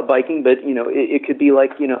talking about biking, but, it could be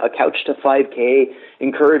like, a Couch to 5K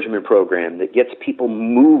encouragement program that gets people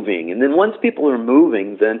moving. And then once people are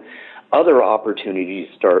moving, then other opportunities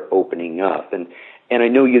start opening up. And I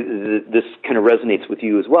know this kind of resonates with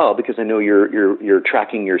you as well, because I know you're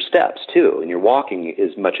tracking your steps too, and you're walking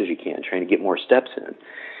as much as you can, trying to get more steps in.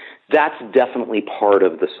 That's definitely part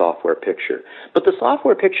of the software picture. But the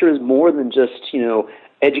software picture is more than just,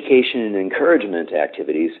 education and encouragement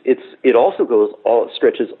activities. It also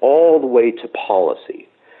stretches all the way to policy.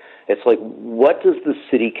 It's like, what does the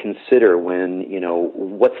city consider when,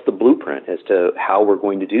 what's the blueprint as to how we're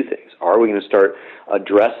going to do things? Are we going to start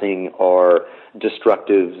addressing our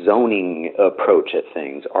destructive zoning approach at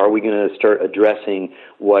things? Are we going to start addressing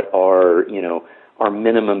what our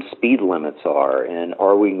minimum speed limits are? And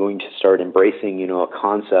are we going to start embracing, a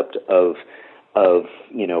concept of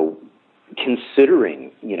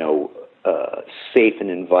considering, safe and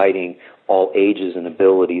inviting all ages and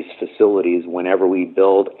abilities facilities whenever we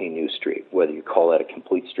build a new street, whether you call that a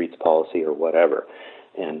complete streets policy or whatever,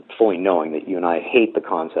 and fully knowing that you and I hate the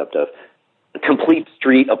concept of a complete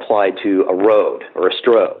street applied to a road or a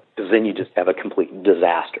stroke, because then you just have a complete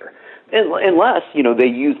disaster. Unless, they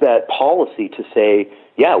use that policy to say,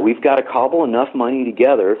 yeah, we've got to cobble enough money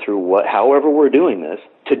together through however we're doing this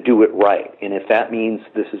to do it right. And if that means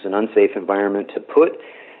this is an unsafe environment to put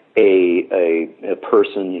a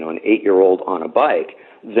person, an 8-year-old on a bike,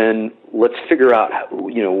 then let's figure out,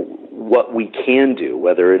 what we can do,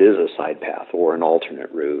 whether it is a side path or an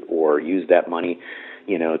alternate route, or use that money,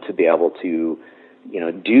 to be able to,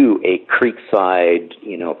 do a creekside,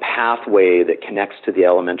 pathway that connects to the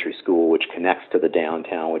elementary school, which connects to the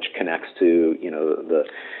downtown, which connects to,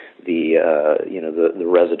 the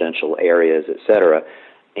residential areas, et cetera.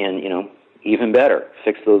 And, even better,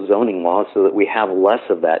 fix those zoning laws so that we have less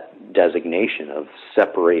of that designation of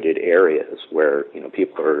separated areas where,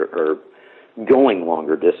 people are going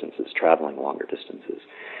longer distances, traveling longer distances.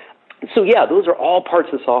 So yeah, those are all parts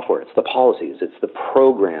of the software. It's the policies, it's the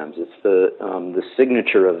programs, it's the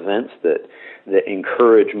signature events that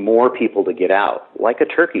encourage more people to get out, like a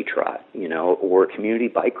turkey trot, or a community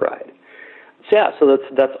bike ride. So yeah, so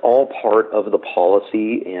that's all part of the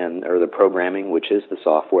policy or the programming, which is the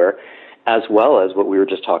software, as well as what we were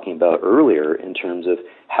just talking about earlier in terms of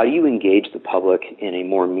how do you engage the public in a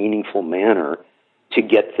more meaningful manner to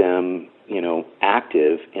get them,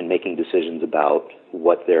 active in making decisions about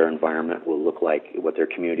what their environment will look like, what their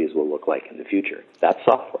communities will look like in the future. That's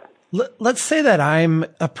software. Let's say that I'm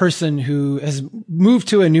a person who has moved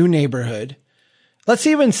to a new neighborhood. Let's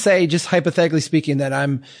even say, just hypothetically speaking, that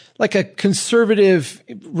I'm like a conservative,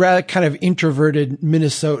 rather kind of introverted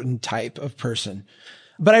Minnesotan type of person.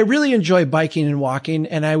 But I really enjoy biking and walking,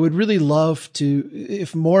 and I would really love to,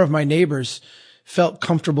 if more of my neighbors felt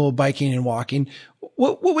comfortable biking and walking.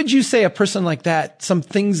 What would you say a person like that, some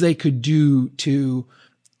things they could do to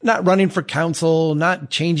not running for council, not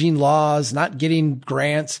changing laws, not getting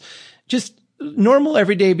grants, just normal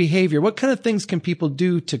everyday behavior? What kind of things can people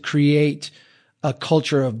do to create a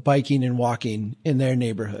culture of biking and walking in their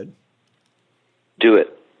neighborhood? Do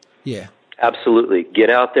it. Yeah. Absolutely. Get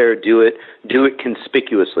out there, do it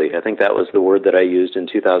conspicuously. I think that was the word that I used in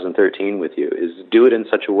 2013 with you, is do it in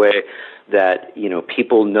such a way that,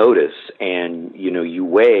 people notice and, you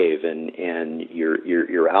wave and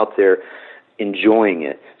you're out there enjoying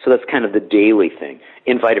it. So that's kind of the daily thing.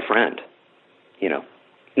 Invite a friend,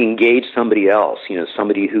 engage somebody else,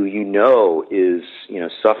 somebody who is,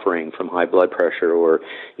 suffering from high blood pressure or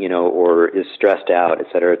is stressed out, et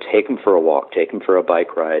cetera. Take them for a walk, take them for a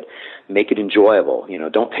bike ride, make it enjoyable.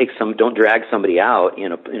 Don't drag somebody out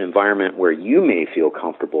in an environment where you may feel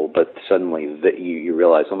comfortable, but suddenly that you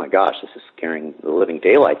realize, oh my gosh, this is scaring the living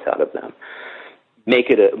daylights out of them. Make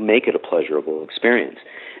it a pleasurable experience.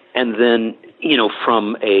 And then,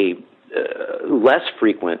 from a less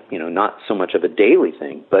frequent, not so much of a daily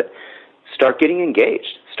thing, but start getting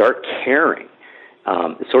engaged, start caring.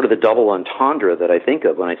 Sort of the double entendre that I think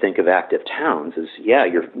of when I think of active towns is, yeah,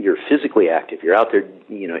 you're physically active, you're out there,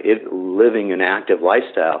 living an active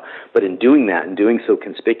lifestyle, but in doing that and doing so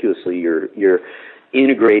conspicuously, you're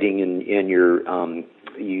integrating and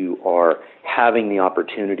you are having the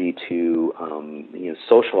opportunity to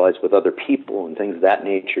socialize with other people and things of that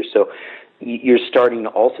nature. So you're starting to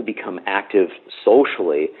also become active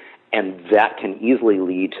socially, and that can easily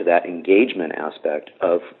lead to that engagement aspect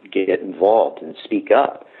of get involved and speak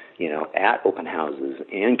up, at open houses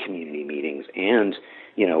and community meetings, and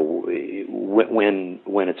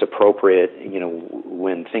when it's appropriate,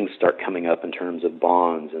 when things start coming up in terms of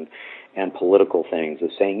bonds and political things, of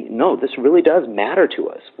saying, no, this really does matter to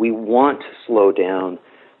us. We want to slow down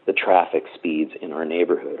the traffic speeds in our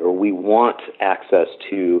neighborhood, or we want access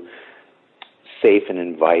to safe and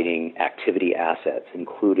inviting activity assets,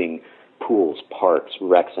 including pools, parks,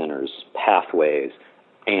 rec centers, pathways,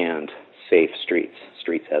 and safe streets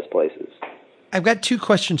as places. I've got two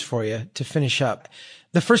questions for you to finish up.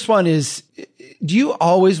 The first one is, do you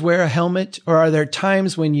always wear a helmet, or are there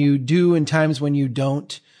times when you do and times when you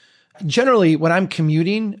don't? Generally, when I'm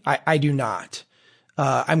commuting, I do not.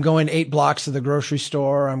 I'm going 8 blocks to the grocery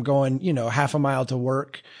store. I'm going, half a mile to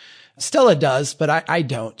work. Stella does, but I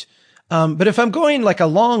don't. But if I'm going like a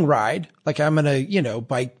long ride, like I'm going to,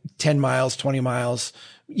 bike 10 miles, 20 miles,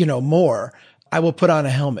 more, I will put on a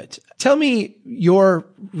helmet. Tell me your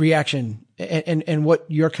reaction and what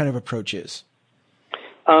your kind of approach is.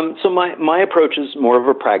 So my approach is more of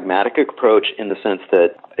a pragmatic approach in the sense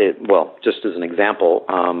that, just as an example,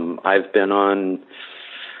 I've been on,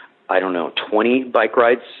 20 bike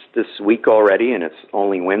rides this week already, and it's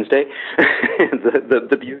only Wednesday.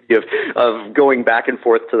 the beauty of going back and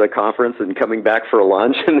forth to the conference and coming back for a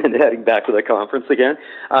lunch and then heading back to the conference again.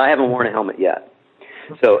 I haven't worn a helmet yet.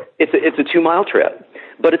 So it's a 2-mile trip,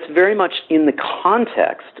 but it's very much in the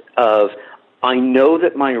context of, I know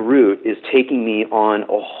that my route is taking me on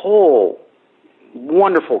a whole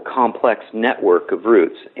wonderful, complex network of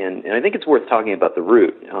routes, and I think it's worth talking about the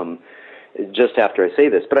route just after I say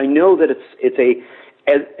this. But I know that it's a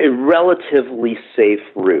relatively safe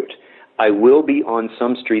route. I will be on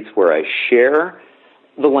some streets where I share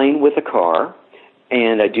the lane with a car,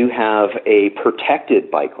 and I do have a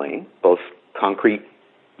protected bike lane, both concrete,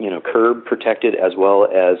 curb protected as well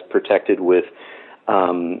as protected with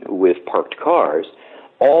parked cars,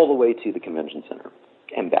 all the way to the convention center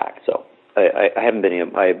and back. So I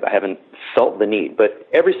haven't felt the need, but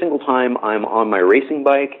every single time I'm on my racing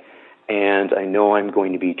bike and I know I'm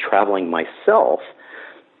going to be traveling myself,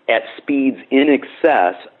 at speeds in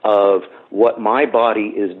excess of what my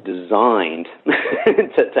body is designed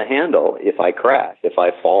to handle if I crash, if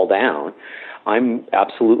I fall down, I'm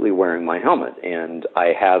absolutely wearing my helmet. And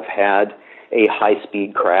I have had a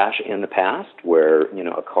high-speed crash in the past where,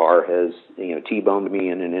 a car has, T-boned me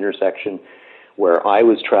in an intersection where I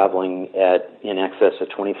was traveling at in excess of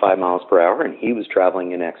 25 miles per hour and he was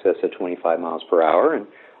traveling in excess of 25 miles per hour, and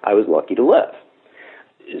I was lucky to live.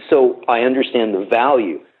 So I understand the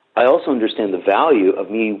value. I also understand the value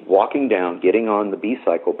of me walking down, getting on the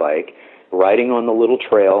B-cycle bike, riding on the little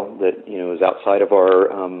trail that, is outside of our,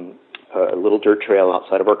 little dirt trail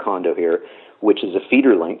outside of our condo here, which is a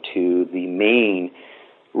feeder link to the main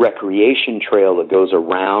recreation trail that goes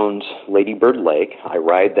around Lady Bird Lake. I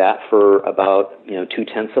ride that for about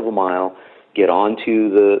 0.2 of a mile, get onto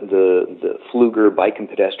the Pfluger Bike and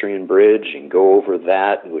Pedestrian Bridge and go over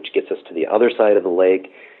that, which gets us to the other side of the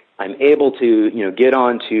lake. I'm able to get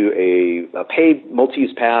onto a paved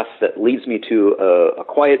multi-use path that leads me to a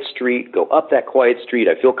quiet street, go up that quiet street.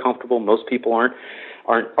 I feel comfortable. Most people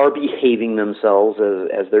are behaving themselves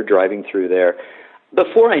as they're driving through there.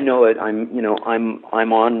 Before I know it, I'm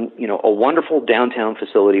on a wonderful downtown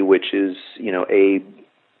facility, which is a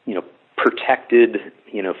protected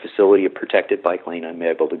facility, a protected bike lane. I'm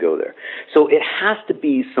able to go there. So it has to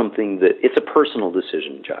be something that it's a personal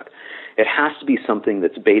decision, Chuck. It has to be something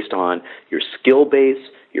that's based on your skill base,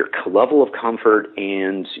 your level of comfort,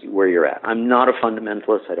 and where you're at. I'm not a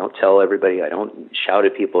fundamentalist. I don't tell everybody. I don't shout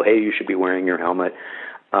at people, hey, you should be wearing your helmet.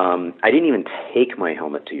 I didn't even take my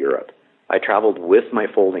helmet to Europe. I traveled with my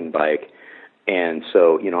folding bike, and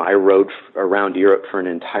so, I rode around Europe for an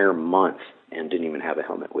entire month and didn't even have a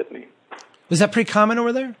helmet with me. Was that pretty common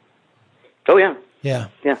over there? Oh, yeah. Yeah.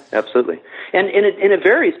 Yeah, absolutely. And it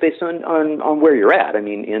varies based on where you're at. I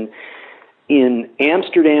mean, in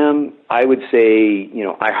Amsterdam, I would say,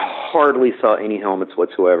 I hardly saw any helmets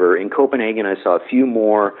whatsoever. In Copenhagen, I saw a few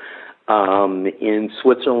more. In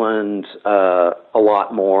Switzerland, a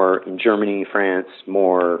lot more. In Germany, France,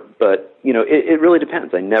 more. But, it really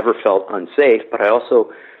depends. I never felt unsafe, but I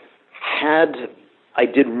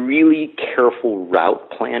did really careful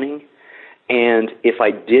route planning. And if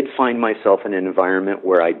I did find myself in an environment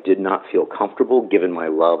where I did not feel comfortable, given my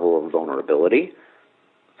level of vulnerability,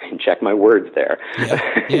 and check my words there,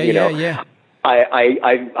 Yeah.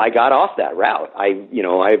 I got off that route. I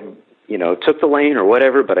took the lane or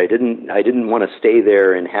whatever, but I didn't want to stay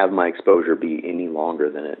there and have my exposure be any longer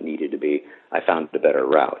than it needed to be. I found a better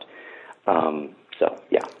route.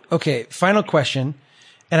 Yeah. Okay. Final question.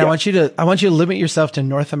 And I want you to limit yourself to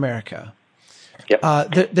North America.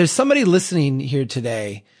 Yep. There's somebody listening here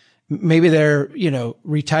today. Maybe they're,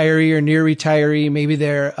 retiree or near retiree. Maybe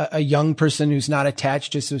they're a young person who's not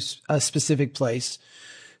attached to a specific place,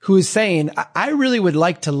 who is saying, I really would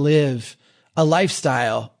like to live a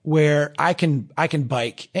lifestyle where I can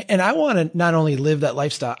bike. And I want to not only live that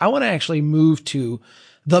lifestyle, I want to actually move to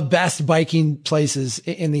the best biking places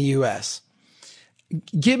in the US.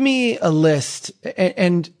 Give me a list.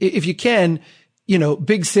 And if you can,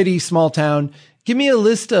 big city, small town, give me a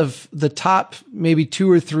list of the top maybe 2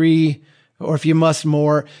 or 3, or if you must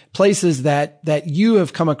more, places that you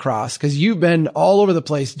have come across, because you've been all over the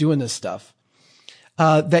place doing this stuff,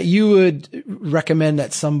 that you would recommend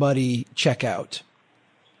that somebody check out.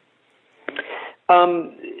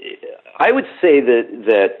 I would say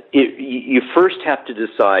that you first have to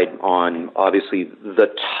decide on, obviously, the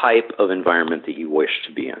type of environment that you wish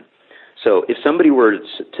to be in. So if somebody were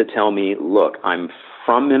to tell me, look, I'm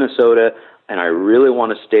from Minnesota, and I really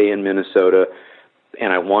want to stay in Minnesota,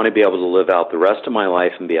 and I want to be able to live out the rest of my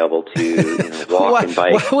life and be able to walk and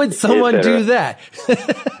bike. Why would someone do that?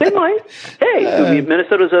 They might. Hey,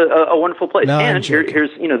 Minnesota's a wonderful place. No, and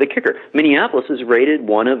here's the kicker. Minneapolis is rated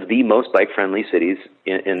one of the most bike-friendly cities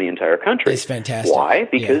in the entire country. It's fantastic. Why?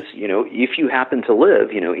 Because, if you happen to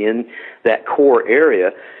live, in that core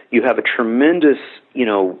area, you have a tremendous,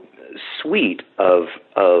 suite of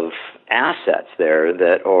assets there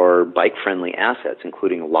that are bike-friendly assets,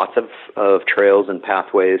 including lots of trails and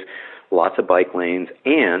pathways, lots of bike lanes,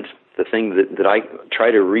 and the thing that I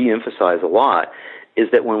try to re-emphasize a lot is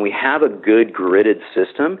that when we have a good gridded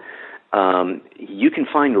system, you can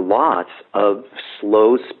find lots of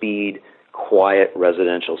slow-speed, quiet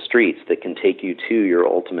residential streets that can take you to your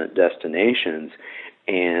ultimate destinations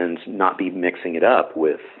and not be mixing it up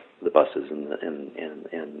with the buses and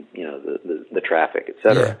the traffic, et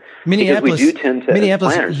cetera. Yeah. Minneapolis, because we do tend to,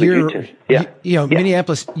 Minneapolis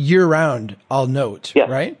year round, I'll note,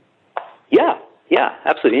 right? Yeah,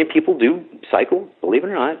 absolutely. And people do cycle, believe it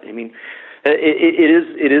or not. I mean,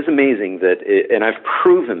 it is amazing that, and I've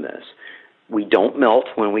proven this, We don't melt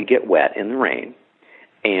when we get wet in the rain.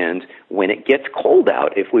 And when it gets cold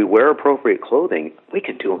out, if we wear appropriate clothing, we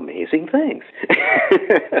can do amazing things.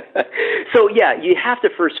 So yeah, you have to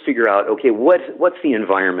first figure out, okay, what's the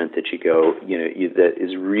environment that you go, that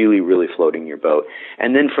is really, really floating your boat.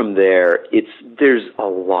 And then from there, there's a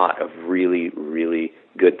lot of really, really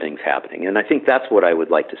good things happening. And I think that's what I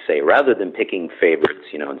would like to say, rather than picking favorites,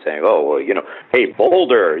 and saying, oh, well, hey,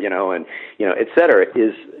 Boulder, and, et cetera,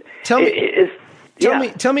 Tell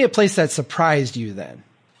me a place that surprised you then,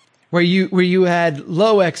 where you had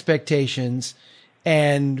low expectations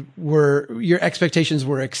and your expectations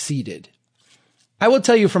were exceeded. I will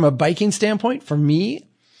tell you from a biking standpoint, for me,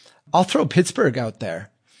 I'll throw Pittsburgh out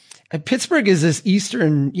there. And Pittsburgh is this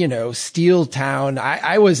eastern, steel town.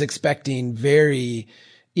 I was expecting very,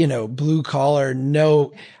 blue collar.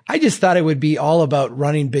 No, I just thought it would be all about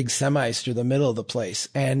running big semis through the middle of the place.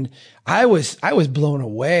 And I was blown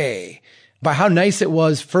away by how nice it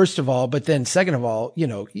was, first of all, but then second of all,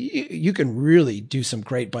 you can really do some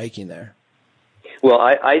great biking there. Well,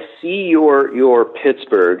 I see your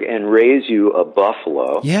Pittsburgh and raise you a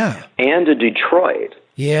Buffalo, and a Detroit.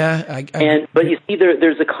 Yeah, but you see,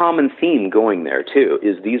 there's a common theme going there too.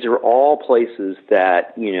 Is these are all places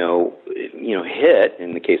that hit,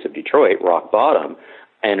 in the case of Detroit, rock bottom,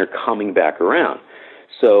 and are coming back around.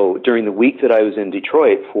 So during the week that I was in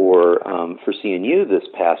Detroit for CNU this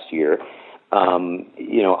past year,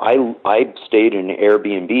 I stayed in an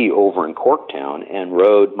Airbnb over in Corktown and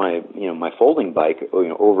rode my folding bike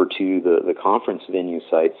over to the conference venue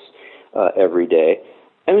sites every day,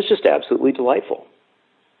 and it was just absolutely delightful.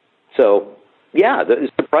 So yeah, that is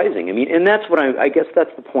surprising. I mean, and that's what I guess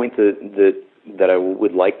that's the point that I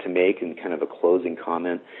would like to make in kind of a closing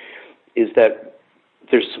comment, is that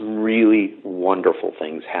there's some really wonderful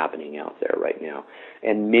things happening out there right now.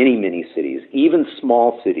 And many, many cities, even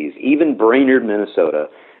small cities, even Brainerd, Minnesota,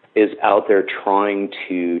 is out there trying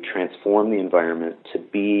to transform the environment to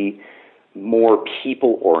be more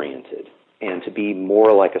people-oriented and to be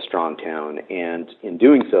more like a strong town. And in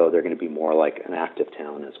doing so, they're going to be more like an active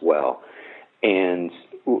town as well. And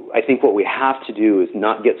I think what we have to do is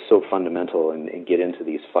not get so fundamental and get into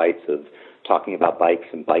these fights of talking about bikes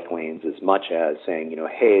and bike lanes as much as saying,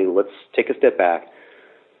 hey, let's take a step back.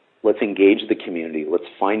 Let's engage the community. Let's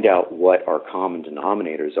find out what our common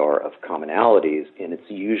denominators are of commonalities. And it's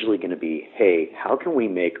usually going to be, hey, how can we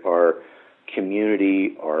make our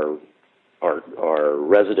community, our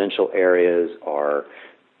residential areas, our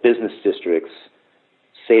business districts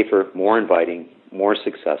safer, more inviting, more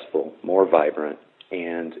successful, more vibrant.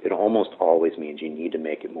 And it almost always means you need to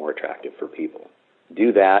make it more attractive for people.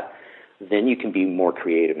 Do that, then you can be more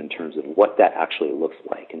creative in terms of what that actually looks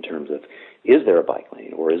like, in terms of, is there a bike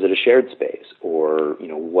lane, or is it a shared space, or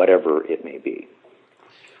whatever it may be.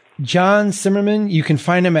 John Simmerman, you can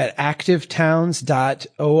find him at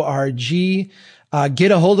activetowns.org.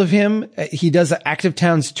 Get a hold of him. He does an Active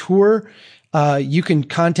Towns tour. You can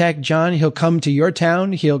contact John. He'll come to your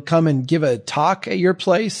town. He'll come and give a talk at your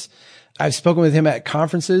place. I've spoken with him at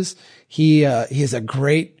conferences. He has a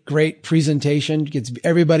great presentation, gets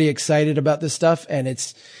everybody excited about this stuff. And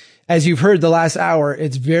it's, as you've heard the last hour,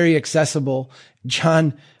 it's very accessible.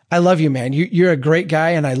 John, I love you, man. You're a great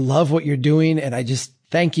guy and I love what you're doing. And I just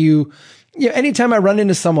thank you. Anytime I run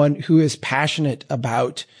into someone who is passionate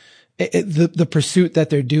about the pursuit that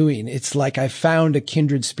they're doing, it's like I found a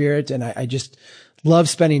kindred spirit, and I just love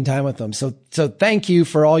spending time with them. So thank you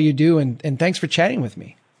for all you do. And thanks for chatting with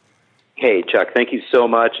me. Hey, Chuck, thank you so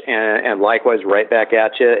much, and likewise, right back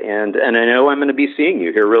at you. And I know I'm going to be seeing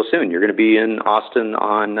you here real soon. You're going to be in Austin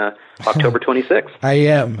on October 26th. I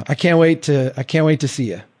am. I can't wait to see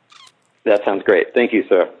you. That sounds great. Thank you,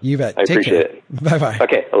 sir. You bet. I appreciate it. Bye-bye.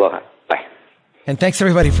 Okay, aloha. Bye. And thanks,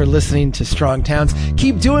 everybody, for listening to Strong Towns.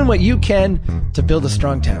 Keep doing what you can to build a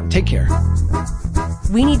strong town. Take care.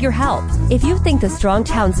 We need your help. If you think the Strong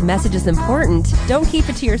Towns message is important, don't keep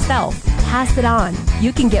it to yourself. Pass it on.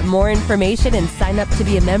 You can get more information and sign up to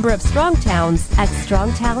be a member of Strong Towns at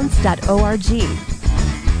strongtowns.org.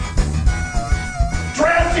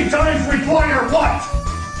 Drastic times require what?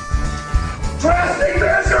 Drastic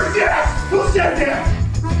measures, yes! Who said that?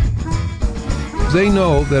 They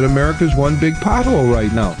know that America's one big pothole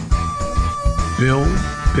right now. Bill.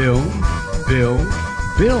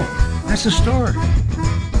 That's the story.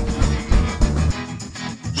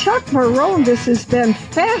 Chuck Marohn, this has been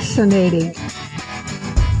fascinating.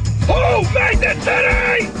 Oh, Magnet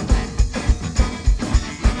City!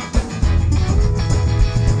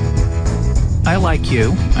 I like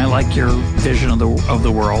you. I like your vision of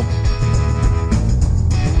the world.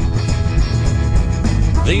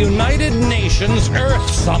 the United Nations Earth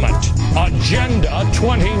Summit, Agenda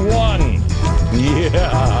 21.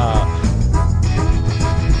 Yeah.